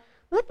 1.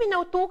 Let me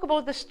now talk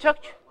about the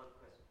structure. One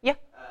question. Yeah?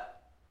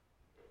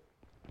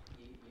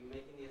 You're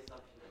making the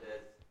assumption that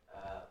there's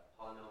a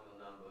polynomial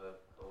number of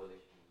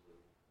coalitions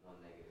with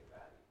non-negative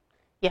value.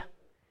 Yeah.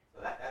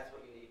 So that's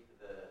what you need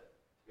to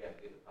be able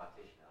to do the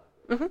partition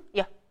algorithm. Mm-hmm.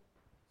 Yeah.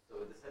 So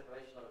with the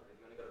separation of, if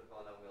you only got a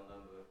polynomial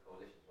number of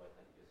coalitions, why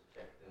can't you just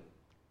check them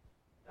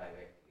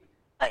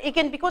directly?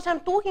 Again, because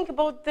I'm talking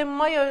about the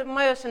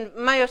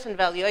Meyerson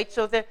value, right?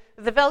 So the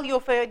value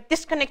of a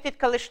disconnected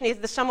collision is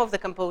the sum of the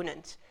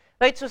components,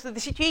 right? So the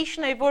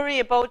situation I worry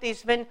about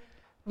is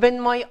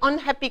when my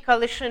unhappy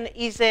collision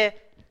is a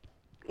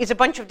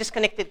bunch of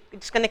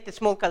disconnected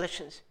small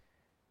collisions.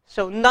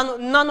 So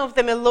none of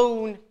them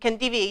alone can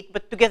deviate,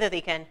 but together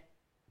they can,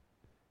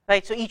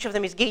 right? So each of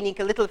them is gaining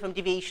a little from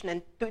deviation,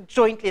 and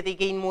jointly they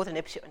gain more than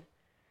epsilon,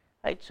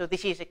 right? So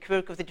this is a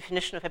quirk of the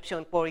definition of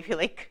epsilon core, if you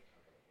like.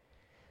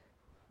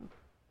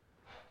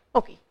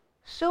 Okay,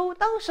 so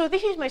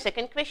this is my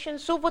second question.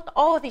 So what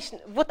are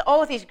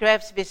these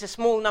graphs with a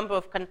small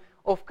number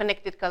of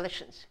connected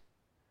collisions?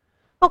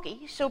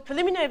 Okay, so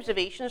preliminary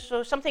observations,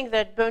 so something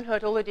that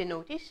Bernhard already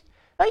noticed,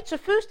 right? So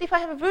first, if I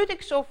have a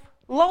vertex of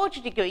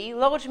large degree,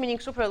 large meaning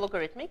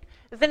superlogarithmic,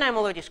 then I'm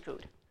already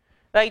screwed,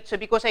 right? So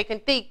because I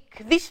can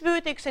take this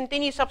vertex and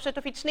any subset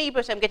of its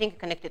neighbors, I'm getting a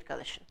connected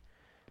collision,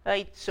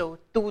 right? So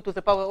 2 to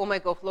the power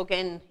omega of log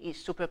n is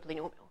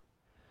superpolynomial.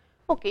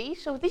 Okay,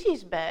 so this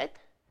is bad.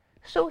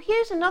 So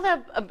here's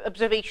another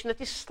observation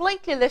that is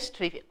slightly less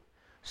trivial.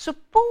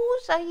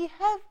 Suppose I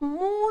have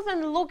more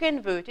than log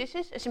n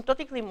vertices,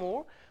 asymptotically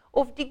more,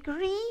 of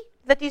degree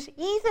that is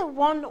either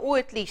 1 or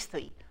at least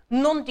 3,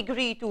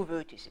 non-degree 2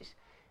 vertices.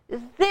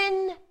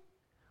 Then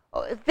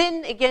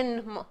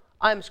again,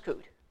 I'm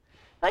screwed,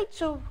 right?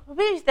 So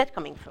where is that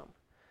coming from?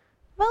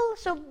 Well,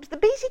 so the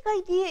basic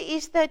idea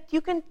is that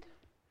you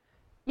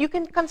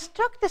can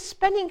construct a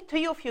spanning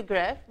tree of your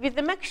graph with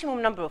the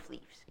maximum number of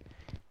leaves.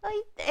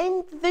 Right?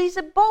 And there is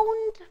a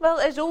bound, well,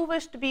 as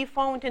always, to be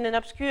found in an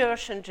obscure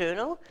Russian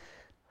journal.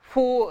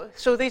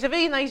 So there's a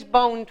very nice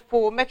bound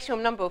for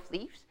maximum number of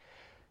leaves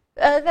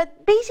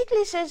that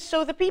basically says,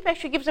 so the paper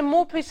actually gives a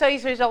more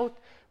precise result,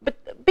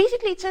 but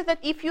basically it says that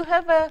if you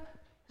have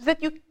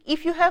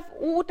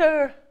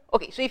order,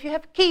 okay, so if you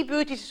have k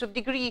vertices of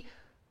degree,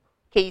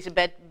 k is a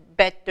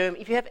bad term,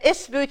 if you have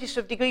s vertices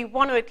of degree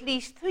 1 or at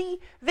least 3,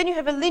 then you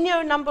have a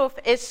linear number of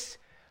s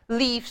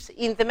leaves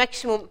in the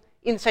maximum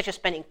in such a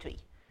spanning tree.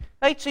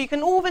 Right, so you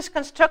can always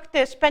construct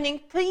a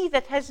spanning tree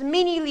that has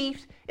many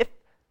leaves, if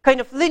kind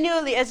of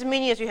linearly as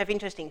many as you have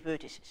interesting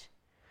vertices.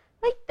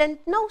 Right, and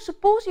now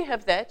suppose you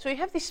have that, so you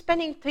have this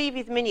spanning tree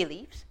with many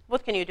leaves.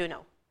 What can you do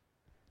now?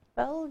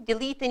 Well,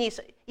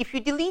 if you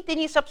delete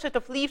any subset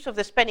of leaves of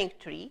the spanning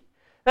tree,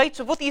 right,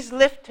 so what is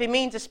left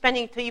remains a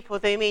spanning tree for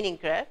the remaining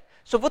graph,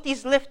 so what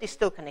is left is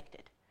still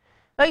connected.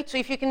 Right, so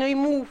if you can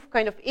remove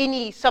kind of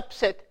any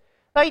subset,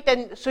 right,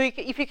 and so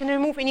if you can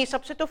remove any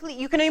subset of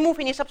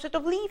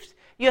leaves,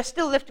 you are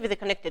still left with a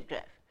connected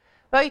graph,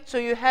 right? So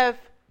you have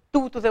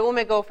 2 to the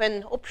omega of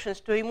n options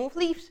to remove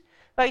leaves,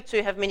 right? So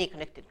you have many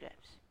connected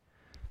graphs.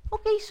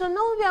 Okay, so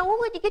now we are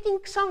already getting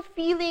some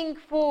feeling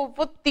for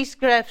what these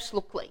graphs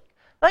look like,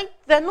 right?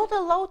 They're not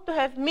allowed to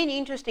have many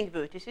interesting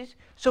vertices,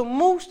 so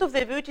most of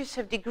the vertices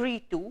have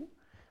degree 2,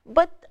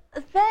 but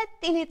that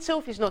in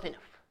itself is not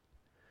enough.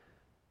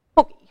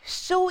 Okay,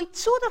 so it's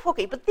sort of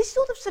okay, but this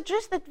sort of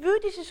suggests that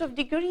vertices of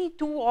degree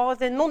 2 are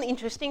the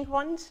non-interesting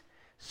ones.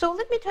 So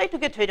let me try to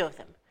get rid of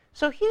them.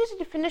 So here's a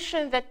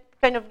definition that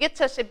kind of gets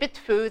us a bit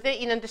further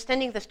in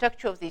understanding the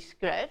structure of these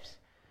graphs.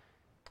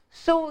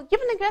 So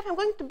given a graph, I'm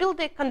going to build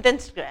a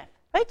condensed graph,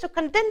 right? So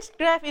condensed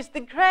graph is the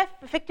graph,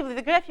 effectively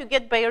the graph you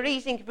get by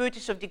erasing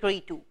vertices of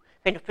degree 2,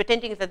 kind of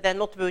pretending that they're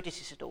not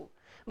vertices at all.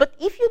 But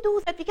if you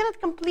do that, we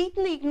cannot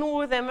completely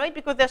ignore them, right?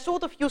 Because they're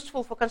sort of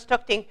useful for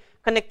constructing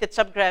connected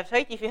subgraphs,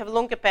 right? If you have a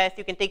longer path,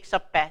 you can take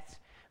subpaths,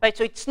 right?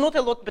 So it's not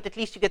a lot, but at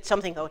least you get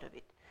something out of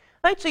it,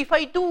 right? So if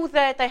I do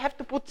that, I have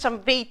to put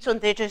some weights on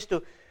the edges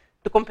to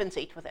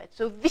compensate for that.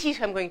 So this is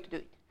how I'm going to do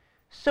it.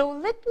 So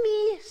let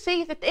me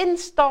say that n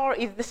star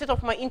is the set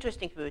of my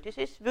interesting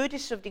vertices,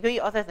 vertices of degree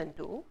other than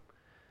 2,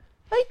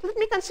 right? Let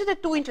me consider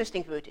 2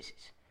 interesting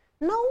vertices.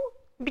 Now,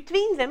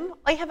 between them,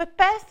 I have a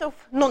path of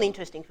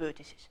non-interesting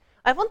vertices.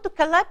 I want to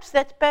collapse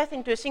that path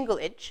into a single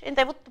edge, and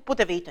I want to put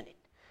a weight on it,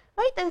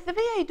 right? And the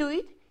way I do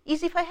it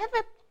is if I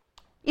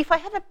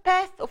have a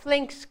path of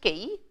length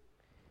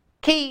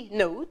k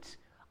nodes,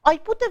 I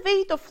put a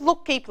weight of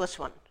log k plus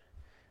 1,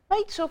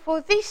 right? So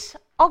for this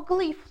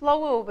ugly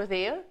flower over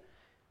there,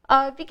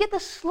 we get a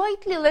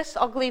slightly less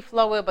ugly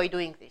flower by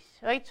doing this,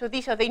 right? So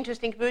these are the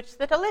interesting vertices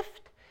that are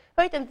left,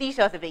 right? And these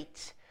are the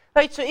weights,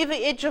 right? So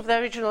every edge of the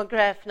original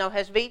graph now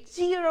has weight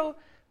 0,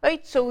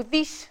 right? So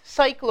this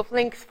cycle of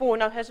length 4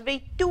 now has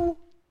weight 2,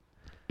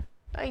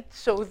 right?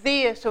 So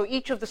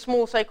each of the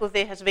small cycles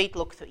there has weight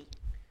log 3,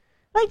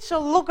 right?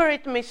 So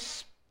logarithm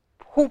is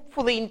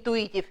hopefully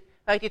intuitive,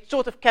 right? It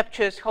sort of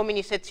captures how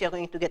many sets you're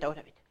going to get out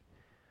of it.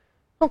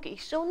 Okay,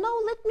 so now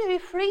let me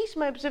rephrase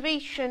my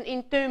observation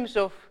in terms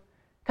of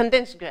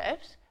condensed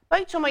graphs,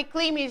 right? So my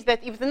claim is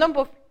that if the number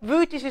of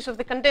vertices of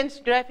the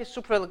condensed graph is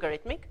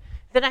supralogarithmic,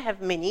 then I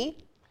have many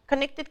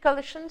connected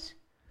collisions.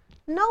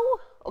 Now,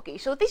 okay,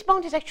 so this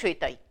bound is actually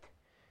tight,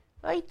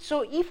 right?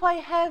 So if I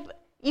have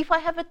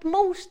at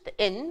most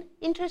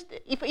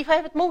if I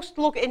have at most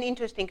log n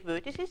interesting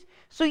vertices,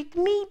 so it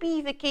may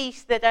be the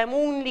case that I'm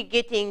only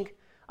getting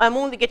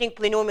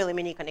polynomially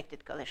many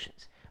connected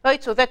collisions,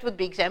 right? So that would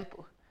be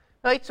example,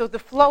 right? So the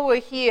flower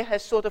here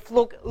has sort of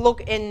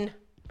log n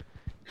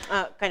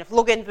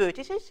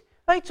vertices,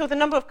 right? So the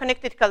number of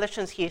connected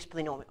collisions here is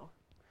polynomial.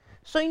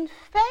 So in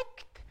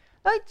fact,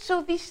 right,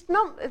 so this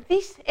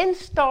n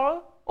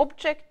star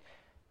object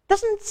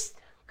doesn't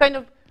kind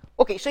of,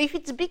 okay, so if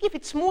it's big, if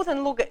it's more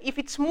than log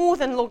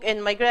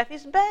n, my graph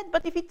is bad,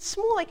 but if it's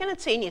small, I cannot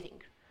say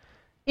anything.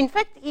 In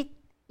fact,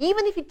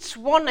 even if it's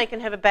 1, I can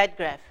have a bad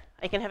graph.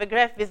 I can have a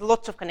graph with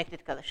lots of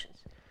connected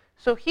collisions.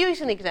 So here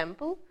is an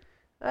example,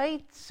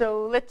 right?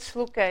 So let's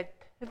look at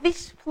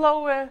this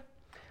flower,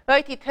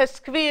 right? It has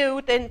square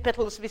root n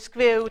petals with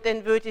square root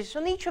n vertices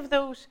on each of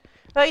those,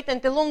 right?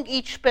 And along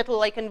each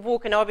petal, I can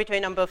walk an arbitrary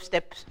number of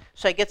steps.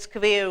 So I get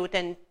square root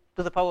n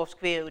to the power of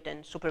square root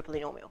n super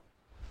polynomial.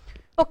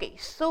 Okay,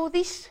 so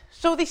this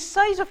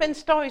size of n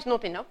star is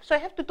not enough, so I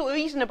have to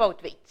reason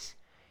about weights.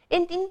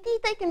 And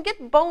indeed, I can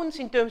get bounds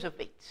in terms of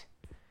weights.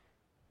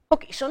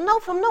 Okay, so now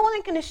from now on,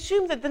 I can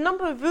assume that the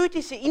number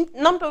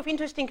of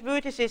interesting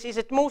vertices is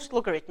at most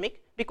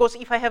logarithmic, because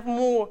if I have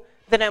more,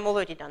 then I'm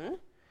already done.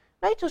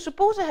 Right, so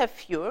suppose I have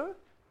fewer.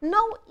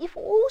 Now, if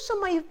also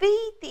my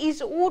weight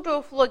is order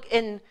of log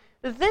n,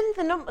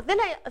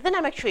 then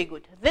I'm actually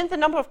good. Then the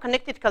number of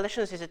connected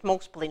collisions is at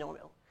most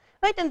polynomial,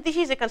 right? And this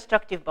is a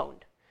constructive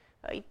bound,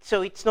 right?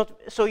 So it's not.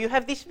 So you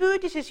have these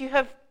vertices. You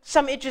have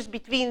some edges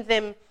between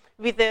them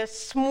with a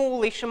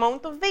smallish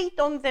amount of weight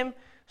on them.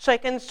 So I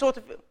can sort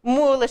of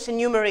more or less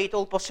enumerate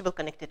all possible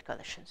connected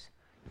collisions.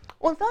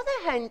 On the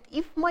other hand,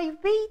 if my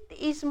weight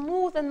is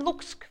more than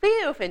log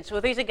square of n, so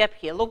there's a gap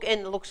here, log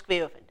n log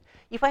square of n.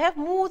 If I have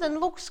more than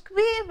log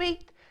square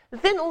weight,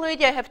 then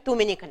already I have too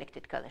many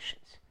connected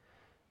collisions,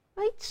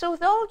 right? So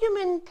the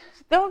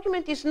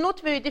argument is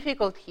not very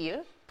difficult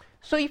here.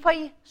 So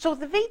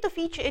the weight of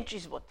each edge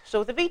is what?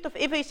 So the weight of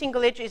every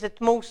single edge is at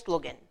most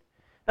log n,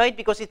 right?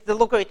 Because it's the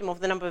logarithm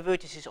of the number of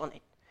vertices on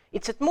it.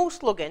 It's at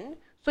most log n.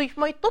 So if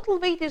my total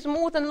weight is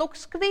more than log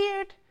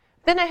squared,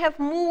 then I have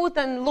more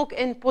than log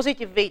n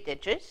positive weight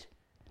edges,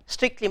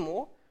 strictly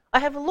more. I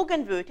have log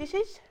n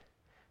vertices.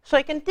 So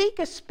I can take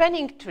a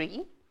spanning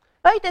tree,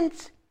 right, and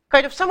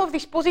kind of some of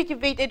these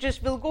positive weight edges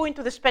will go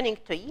into the spanning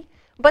tree,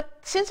 but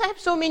since I have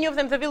so many of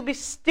them, there will be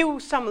still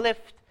some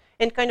left,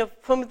 and kind of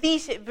from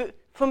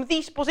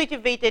these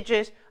positive weight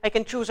edges, I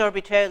can choose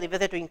arbitrarily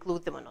whether to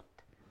include them or not.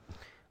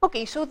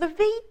 Okay, so the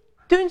weight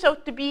turns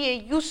out to be a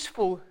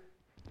useful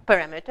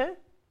parameter,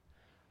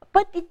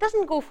 but it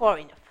doesn't go far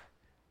enough.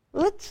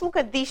 Let's look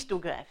at these two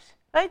graphs,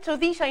 right? So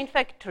these are in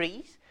fact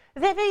trees.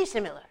 They're very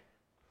similar,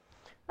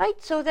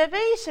 right? So they're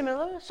very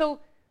similar.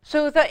 So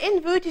the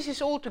n vertices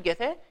all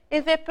together,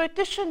 and they're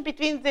partitioned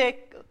between the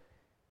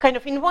kind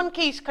of, in one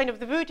case, kind of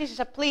the vertices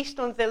are placed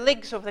on the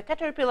legs of the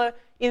caterpillar.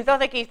 In the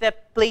other case, they're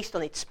placed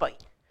on its spine,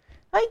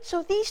 right?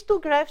 So these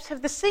two graphs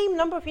have the same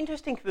number of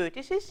interesting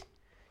vertices.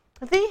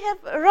 They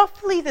have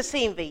roughly the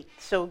same weight.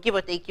 So give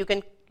or take, you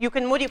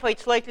can modify it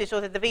slightly so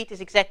that the weight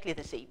is exactly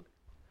the same,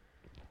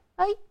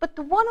 right? But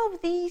one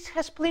of these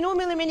has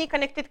polynomially many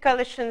connected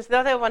coalitions, the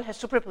other one has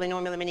super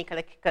polynomially many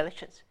connected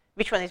coalitions.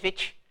 Which one is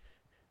which?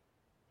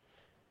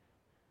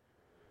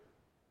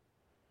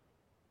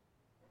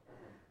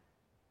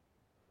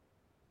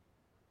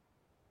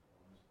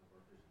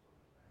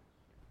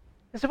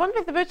 The one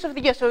with the words of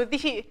the year.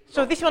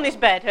 So this one is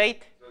bad,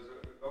 right? So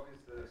log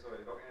is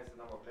log n is the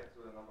number of legs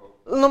or the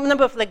number of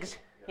Number of legs.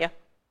 Yeah.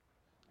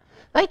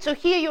 Right. So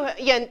here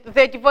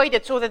they're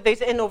divided so that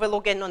there's n over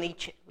log n on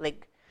each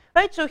leg.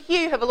 Right. So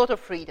here you have a lot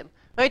of freedom.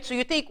 Right. So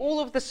you take all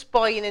of the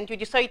spine and you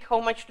decide how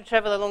much to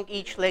travel along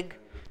each leg.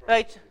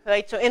 Right.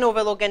 Right. So n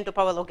over log n to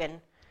power log n.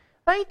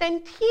 Right.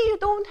 And here you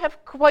don't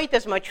have quite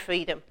as much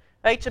freedom.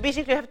 Right. So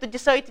basically you have to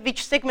decide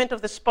which segment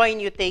of the spine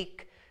you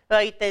take.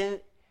 Right.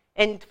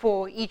 And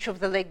for each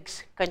of the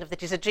legs, kind of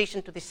that is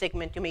adjacent to this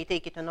segment, you may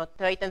take it or not,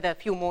 right? And there are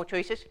a few more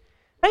choices,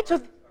 right?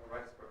 So,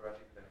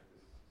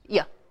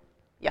 yeah.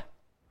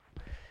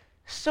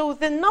 So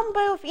the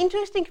number of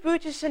interesting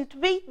vertices and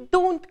weight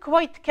don't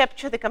quite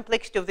capture the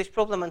complexity of this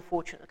problem,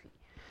 unfortunately.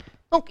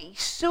 Okay,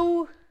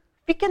 so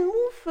we can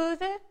move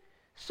further.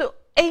 So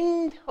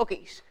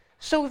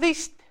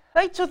this,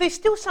 right? So there's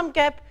still some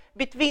gap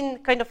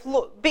between kind of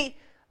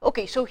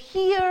okay. So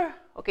here,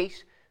 okay.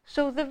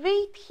 So the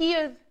weight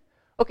here.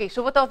 Okay,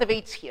 so what are the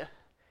weights here?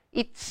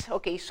 It's,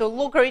 okay, so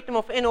logarithm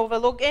of n over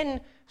log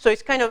n, so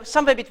it's kind of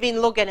somewhere between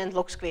log n and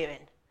log square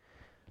n.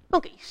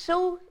 Okay,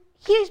 so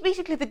here's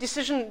basically the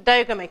decision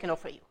diagram I can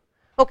offer you.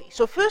 Okay,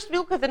 so first we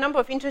look at the number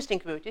of interesting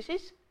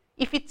vertices.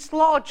 If it's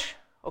large,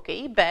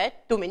 okay, bad,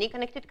 too many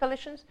connected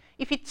coalitions.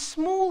 If it's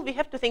small, we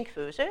have to think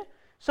further.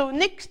 So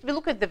next we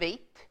look at the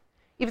weight.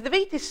 If the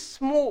weight is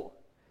small,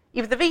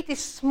 we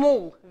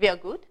are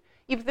good.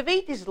 If the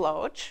weight is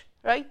large,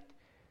 right?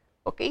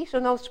 Okay, so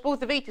now suppose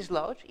the weight is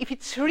large. If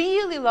it's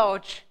really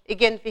large,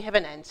 again, we have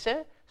an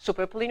answer,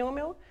 super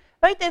polynomial,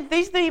 right? And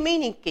there's the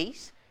remaining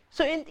case.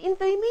 So in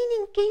the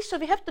remaining case, so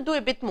we have to do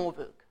a bit more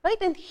work, right?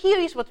 And here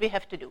is what we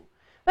have to do,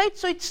 right?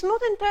 So it's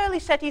not entirely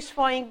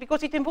satisfying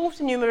because it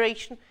involves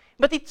enumeration,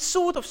 but it's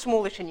sort of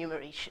smallish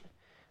enumeration,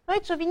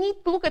 right? So we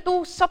need to look at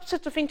all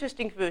subsets of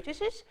interesting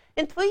vertices,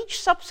 and for each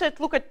subset,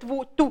 look at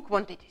two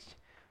quantities.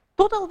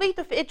 Total weight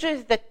of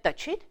edges that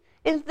touch it,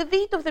 and the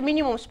weight of the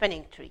minimum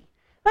spanning tree.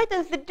 Right,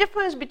 and the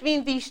difference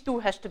between these two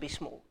has to be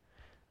small.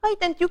 Right,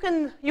 and you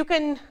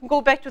can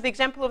go back to the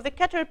example of the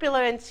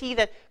caterpillar and see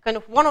that kind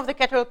of one of the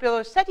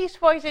caterpillars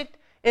satisfies it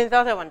and the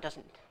other one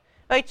doesn't.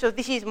 Right, so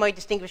this is my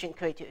distinguishing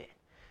criteria.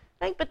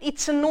 Right, but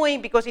it's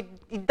annoying because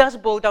it does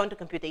boil down to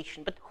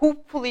computation. But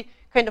hopefully,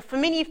 kind of for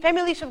many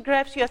families of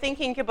graphs you are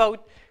thinking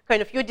about,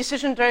 kind of your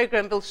decision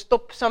diagram will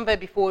stop somewhere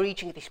before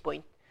reaching this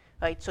point.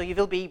 Right, so you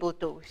will be able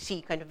to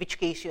see kind of which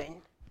case you're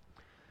in.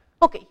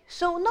 Okay,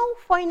 so now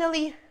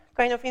finally,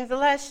 kind of in the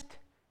last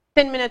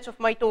 10 minutes of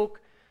my talk.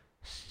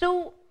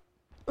 So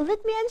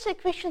let me answer a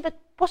question that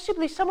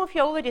possibly some of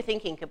you are already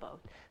thinking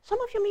about. Some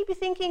of you may be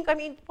thinking, I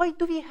mean, why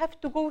do we have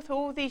to go through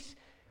all these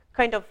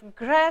kind of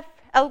graph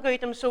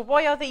algorithms? So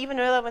why are they even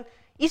relevant?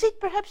 Is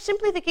it perhaps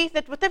simply the case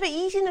that whatever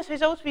easiness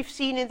results we've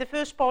seen in the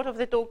first part of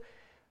the talk,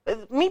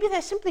 maybe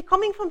they're simply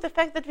coming from the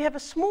fact that we have a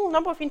small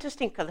number of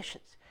interesting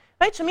coalitions,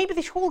 right? So maybe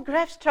this whole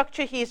graph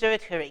structure here is a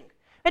red herring,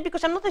 right?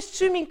 Because I'm not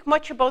assuming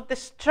much about the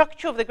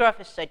structure of the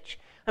graph as such.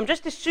 I'm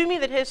just assuming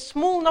that it has a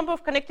small number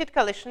of connected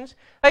coalitions,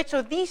 right?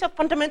 So these are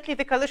fundamentally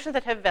the coalitions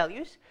that have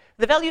values.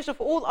 The values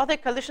of all other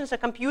coalitions are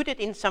computed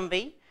in some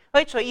way,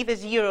 right? So either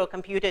zero or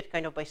computed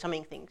kind of by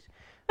summing things,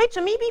 right?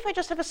 So maybe if I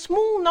just have a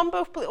small number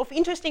of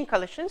interesting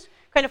coalitions,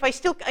 kind of I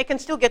can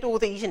still get all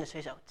the easiness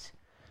results.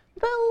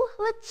 Well,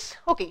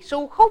 okay,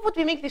 so how would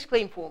we make this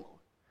claim formal?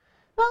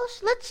 Well,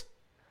 let's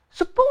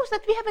suppose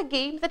that we have a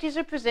game that is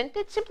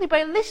represented simply by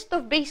a list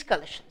of base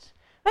coalitions,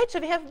 right? So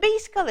we have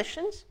base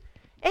coalitions,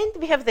 and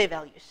we have their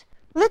values.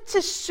 Let's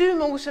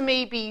assume also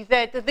maybe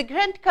that the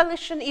grand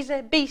coalition is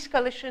a base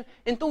coalition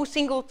and all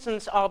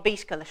singletons are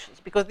base coalitions,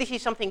 because this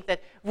is something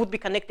that would be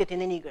connected in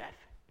any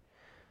graph.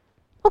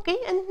 Okay,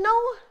 and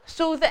now,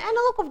 so the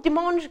analog of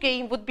Demange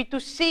game would be to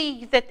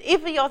say that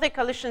every other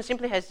coalition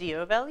simply has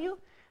zero value.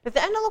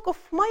 The analog of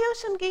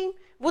Meyerson game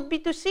would be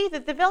to say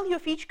that the value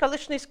of each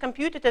coalition is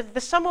computed as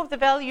the sum of the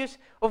values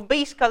of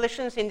base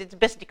coalitions in its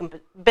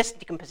best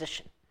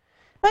decomposition.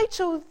 Right,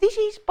 so this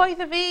is, by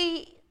the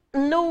way,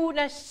 known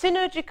as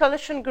synergy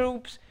coalition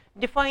groups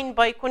defined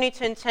by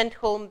Konitzer and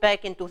Sandholm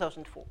back in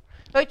 2004.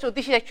 Right, so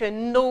this is actually a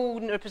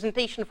known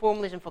representation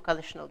formalism for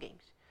coalitional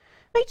games.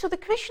 Right, so the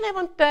question I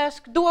want to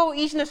ask, do our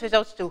easiness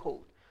results still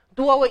hold?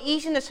 Do our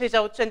easiness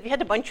results, and we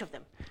had a bunch of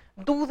them,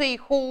 do they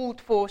hold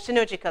for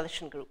synergy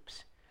coalition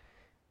groups?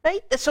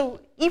 Right, so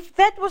if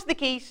that was the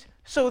case,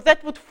 so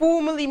that would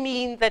formally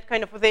mean that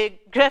kind of the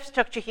graph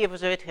structure here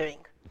was a red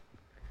herring.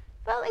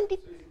 Well, indeed.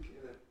 So is it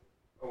clear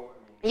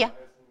that, yeah.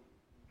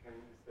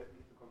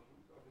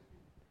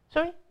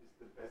 Sorry? Is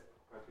the best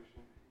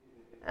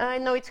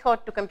partition? No, it's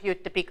hard to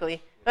compute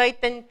typically, right?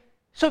 And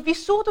so we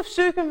sort of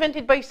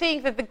circumvented by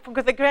saying that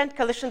for the grand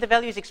coalition, the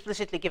value is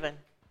explicitly given.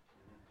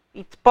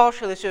 It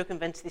partially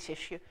circumvents this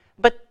issue.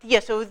 But yeah,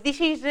 so this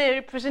is a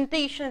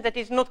representation that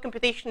is not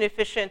computationally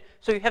efficient,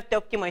 so you have to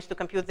optimize to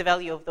compute the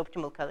value of the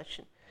optimal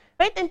collision.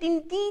 Right? And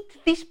indeed,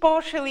 this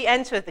partially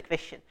answers the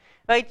question.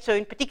 Right? So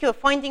in particular,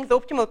 finding the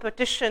optimal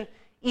partition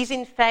is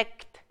in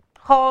fact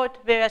hard,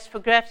 whereas for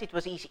graphs it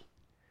was easy.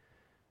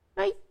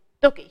 Right?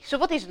 Okay, so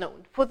what is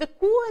known? For the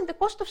core and the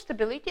cost of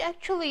stability,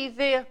 actually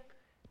the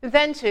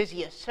answer is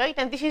yes, right?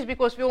 And this is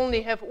because we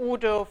only have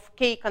order of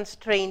k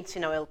constraints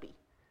in our LP.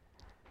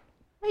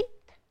 Right?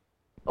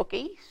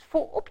 Okay,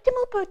 for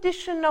optimal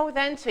partition, now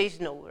the answer is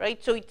no,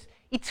 right? So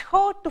it's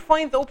hard to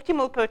find the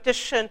optimal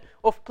partition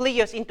of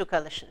players into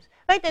collisions,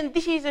 right? And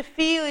this is a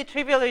fairly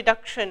trivial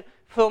reduction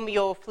from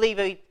your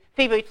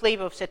favorite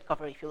flavor of set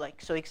cover, if you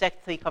like, so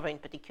exact 3 cover in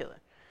particular,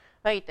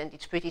 right? And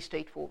it's pretty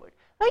straightforward,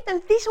 right?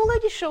 And this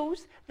already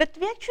shows that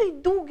we actually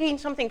do gain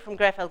something from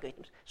graph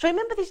algorithms. So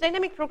remember this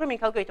dynamic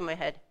programming algorithm I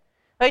had,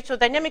 right? So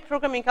dynamic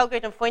programming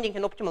algorithm finding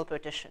an optimal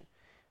partition.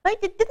 Right?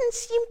 It didn't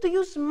seem to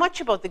use much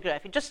about the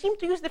graph. It just seemed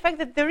to use the fact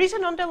that there is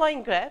an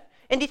underlying graph,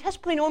 and it has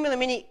polynomially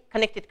many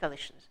connected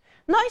collisions.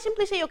 Now I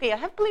simply say, okay, I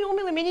have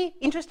polynomially many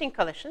interesting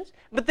collisions,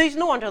 but there is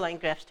no underlying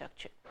graph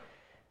structure.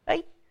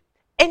 Right?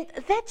 And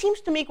that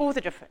seems to make all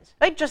the difference.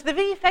 Right? Just the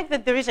very fact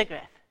that there is a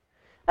graph.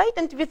 Right?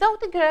 And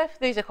without a graph,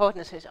 there is a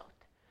hardness result.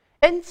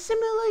 And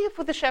similarly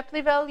for the Shapley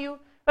value,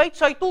 right?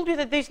 So I told you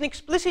that there is an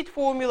explicit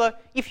formula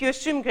if you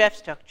assume graph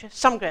structure,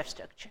 some graph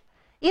structure.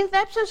 In the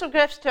absence of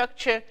graph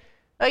structure,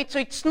 right, so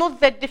it's not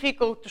that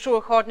difficult to show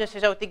a hardness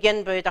result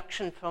again by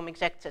reduction from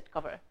exact set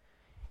cover.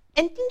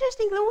 And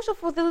interestingly also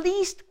for the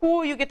least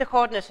core you get a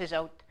hardness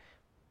result.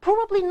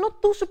 Probably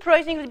not too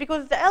surprisingly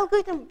because the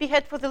algorithm we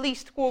had for the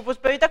least core was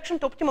by reduction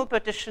to optimal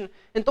partition,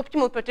 and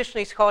optimal partition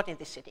is hard in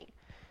this setting.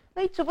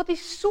 Right, so what is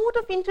sort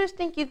of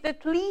interesting is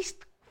that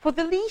for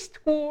the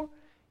least core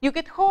you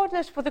get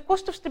hardness, for the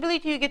cost of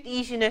stability you get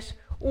easiness,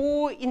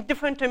 or in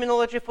different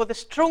terminology for the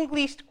strong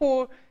least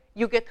core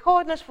you get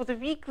hardness, for the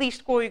weak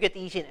least core you get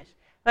easiness.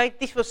 Right?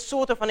 This was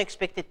sort of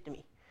unexpected to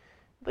me.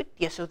 But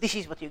yeah, so this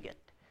is what you get.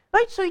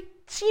 Right? So it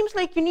seems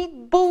like you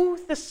need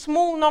both a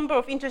small number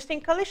of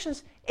interesting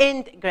collisions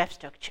and graph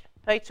structure.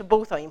 Right? So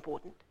both are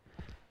important.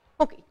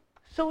 Okay,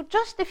 so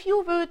just a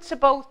few words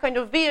about kind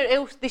of where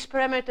else this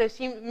parameter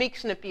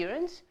makes an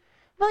appearance.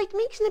 Well, it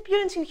makes an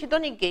appearance in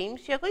hedonic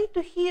games. You're going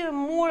to hear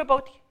more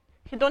about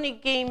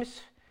hedonic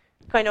games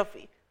kind of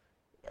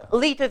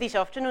later this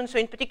afternoon, so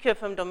in particular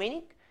from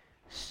Dominic.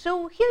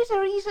 So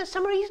here's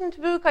some recent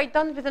work I've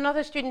done with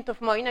another student of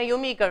mine,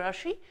 Ayumi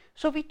Igarashi.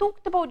 So we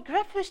talked about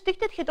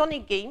graph-restricted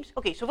hedonic games.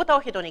 Okay, so what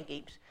are hedonic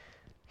games?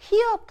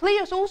 Here,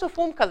 players also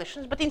form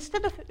collisions, but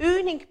instead of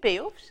earning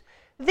payoffs,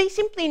 they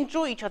simply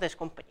enjoy each other's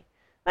company.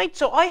 Right?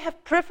 So I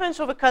have preference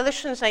over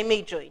collisions I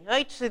may join.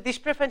 Right? So this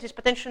preference is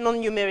potentially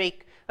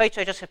non-numeric. Right?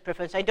 So I just have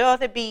preference. I'd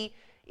rather be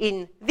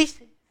in this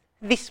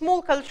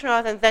small collision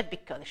rather than that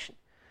big collision.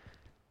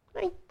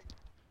 Right?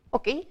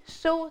 Okay,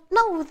 so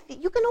now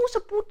you can also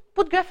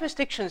put graph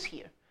restrictions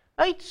here,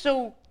 right?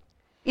 So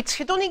it's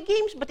hedonic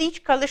games, but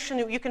each collision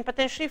you can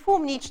potentially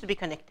form needs to be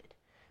connected,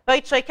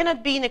 right? So I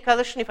cannot be in a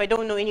collision if I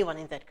don't know anyone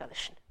in that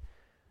collision.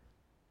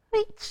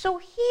 Right, so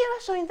here,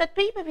 so in that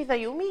paper with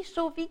Ayumi,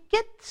 so we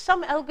get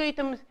some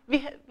algorithms,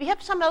 we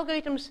have some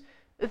algorithms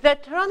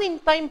that run in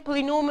time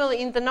polynomial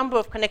in the number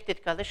of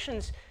connected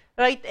collisions,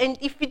 right? And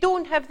if we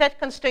don't have that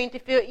constraint,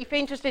 if we're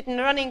interested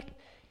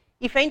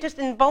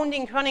in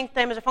bounding running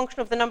time as a function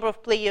of the number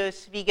of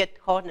players, we get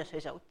hardness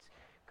results.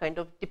 Kind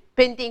of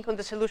depending on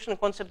the solution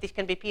concept, this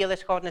can be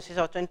PLS hardness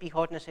results or NP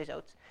hardness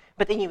results.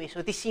 But anyway,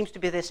 so this seems to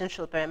be the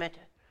essential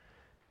parameter.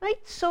 Right,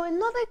 so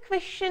another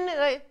question,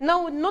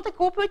 now not a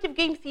cooperative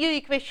game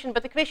theory question,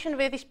 but a question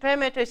where this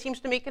parameter seems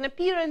to make an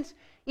appearance,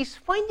 is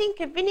finding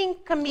a winning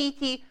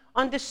committee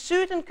under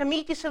certain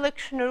committee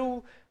selection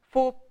rule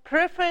for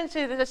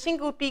preferences that are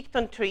single peaked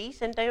on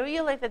trees. And I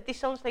realize that this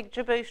sounds like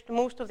gibberish to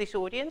most of this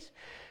audience.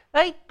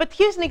 Right? But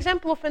here's an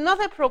example of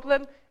another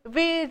problem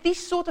where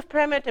this sort of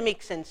parameter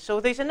makes sense. So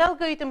there's an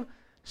algorithm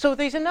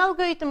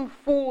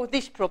for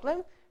this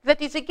problem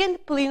that is again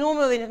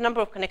polynomial in a number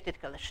of connected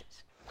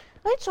collisions.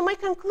 Right? So my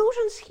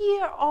conclusions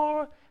here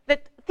are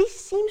that this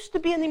seems to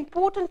be an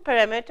important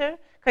parameter,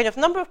 kind of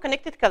number of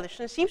connected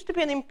collisions seems to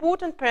be an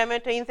important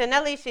parameter in the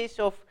analysis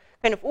of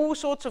kind of all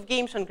sorts of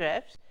games on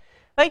graphs.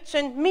 Right, so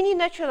in many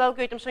natural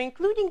algorithms, so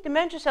including the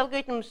Manchester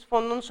algorithms for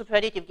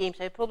non-superadditive games,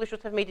 I probably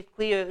should have made it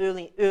clear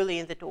early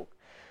in the talk.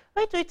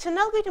 Right, so it's an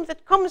algorithm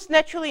that comes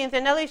naturally in the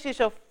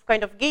analysis of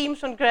kind of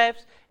games on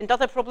graphs and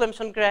other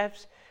problems on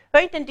graphs.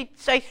 Right, and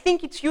I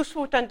think it's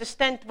useful to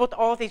understand what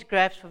are these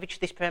graphs for which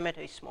this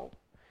parameter is small.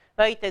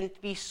 Right, and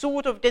we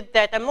sort of did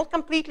that. I'm not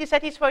completely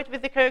satisfied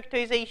with the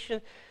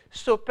characterization,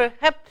 so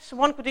perhaps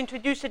one could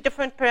introduce a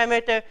different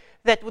parameter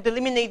that would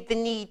eliminate the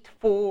need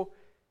for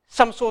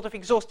some sort of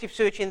exhaustive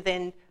search in the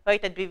end,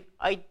 right?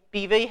 I'd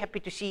be very happy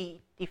to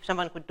see if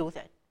someone could do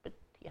that. But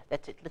yeah,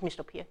 that's it. Let me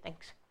stop here.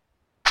 Thanks.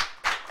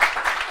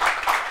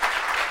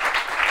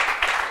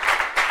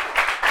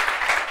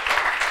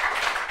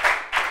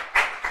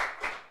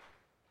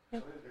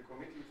 So the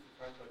committee is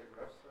defined by the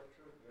graph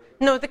structure?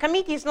 No, the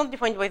committee is not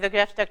defined by the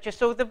graph structure.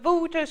 So the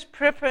voters'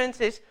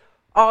 preferences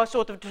are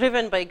sort of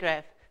driven by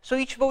graph. So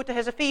each voter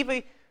has a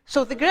favor.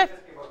 So the graph. I'm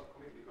asking about the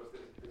committee because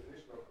there is a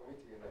definition of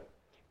committee in that.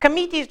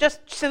 Committee is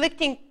just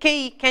selecting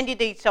k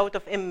candidates out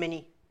of m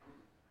many.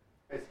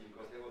 I see,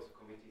 because there was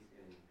committees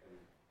in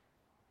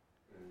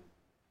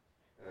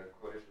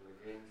coalitional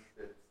games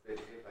that they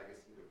behave like a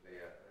single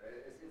player,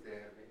 as if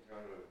they have an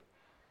internal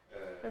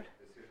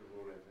decision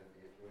rule and then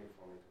they have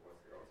uniformity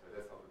towards the outside.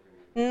 That's not what you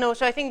mean. No,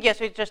 so I think yes,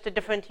 it's just a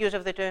different use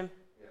of the term.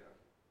 Yeah.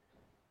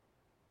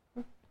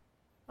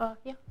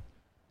 Yeah.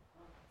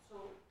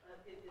 So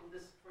in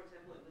this, for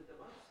example, in the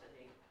device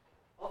setting,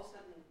 all of a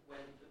sudden when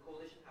the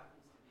coalition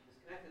happens to be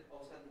disconnected, all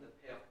of a sudden the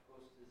payoff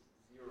goes to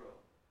 0.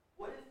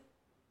 What if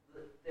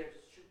there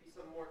should be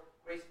some more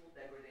graceful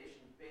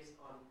degradation based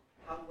on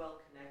how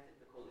well connected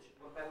the coalition?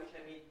 By which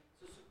I mean,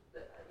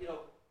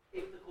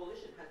 if the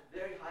coalition has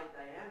very high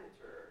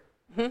diameter,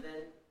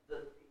 then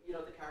the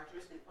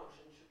characteristic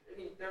function should. I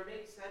mean, there are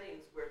many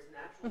settings where it's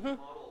natural to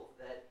model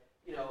that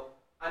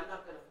I'm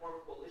not going to form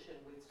a coalition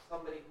with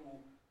somebody who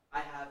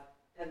I have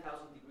 10,000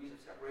 degrees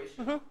of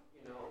separation.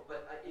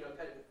 But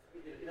kind of.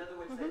 In other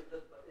words,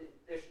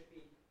 there should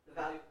be the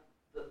value,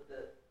 the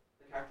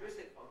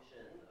characteristic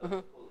function of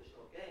the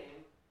coalitional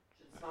game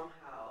should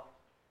somehow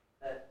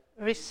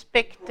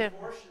Respect be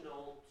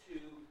proportional to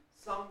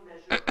some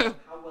measure of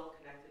how well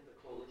connected the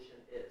coalition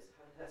is.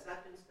 Has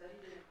that been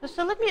studied?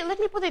 So let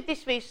me put it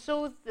this way.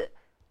 So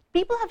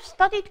people have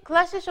studied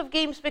classes of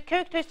games where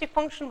characteristic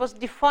function was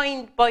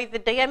defined by the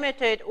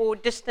diameter or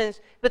distance,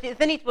 but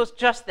then it was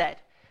just that,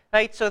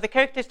 right? So the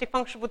characteristic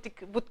function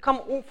would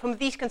come from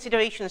these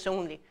considerations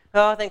only,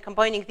 rather than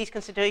combining these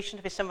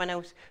considerations with someone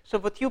else. So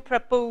what you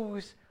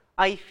propose,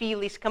 I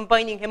feel, is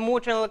combining a more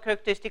general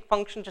characteristic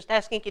function, just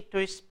asking it to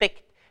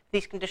respect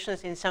these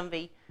conditions in some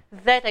way.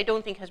 That I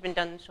don't think has been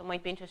done, so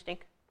might be interesting.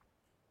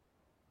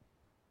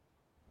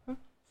 But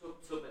what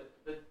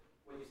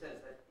you said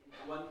is that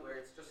one where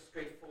it's just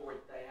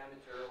straightforward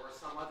diameter or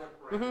some other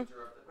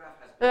parameter of the graph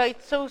has been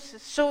Right, so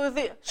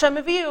I'm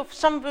aware of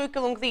some work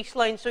along these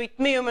lines, so it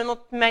may or may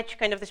not match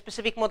kind of the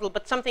specific model,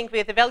 but something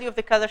where the value of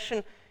the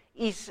coalition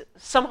is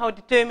somehow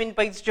determined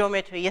by its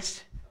geometry,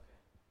 yes.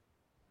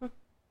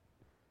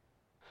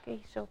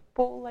 Okay, so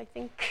Paul, I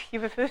think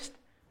you were first.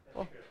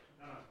 Oh.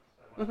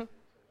 Yeah.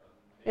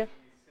 Similarly,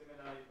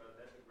 but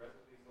less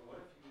aggressively. So what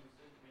if you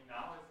simply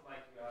now it's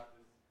like you have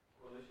this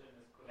coalition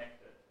is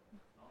connected,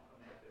 it's not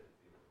connected,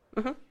 it's 0.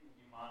 Right? If you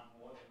demand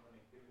more than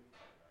connectivity,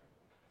 right?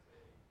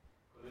 Say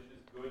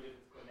coalition is good if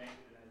it's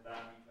connected and has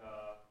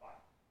diameter 5.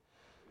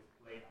 So it's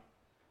planar.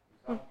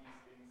 Do some of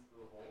these things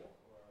still hold?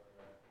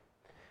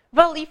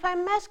 Well, if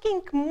I'm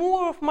asking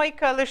more of my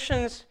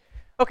coalitions,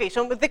 okay,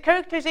 so the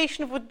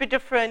characterization would be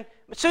different.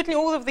 But certainly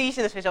all of these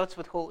in the results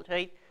would hold,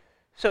 right?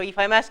 So if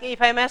I'm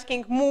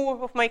asking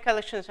more of my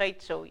coalitions,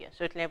 right? So yeah,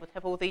 certainly I would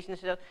have all these in the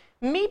result.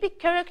 Maybe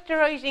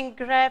characterizing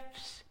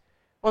graphs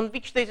on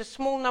which there's a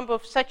small number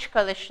of such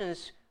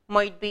coalitions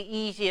might be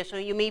easier. So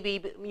you may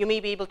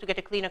be able to get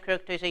a cleaner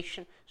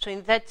characterization. So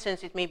in that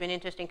sense, it may be an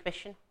interesting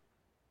question.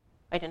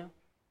 I don't know.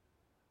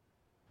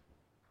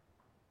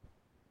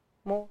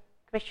 More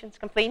questions,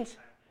 complaints?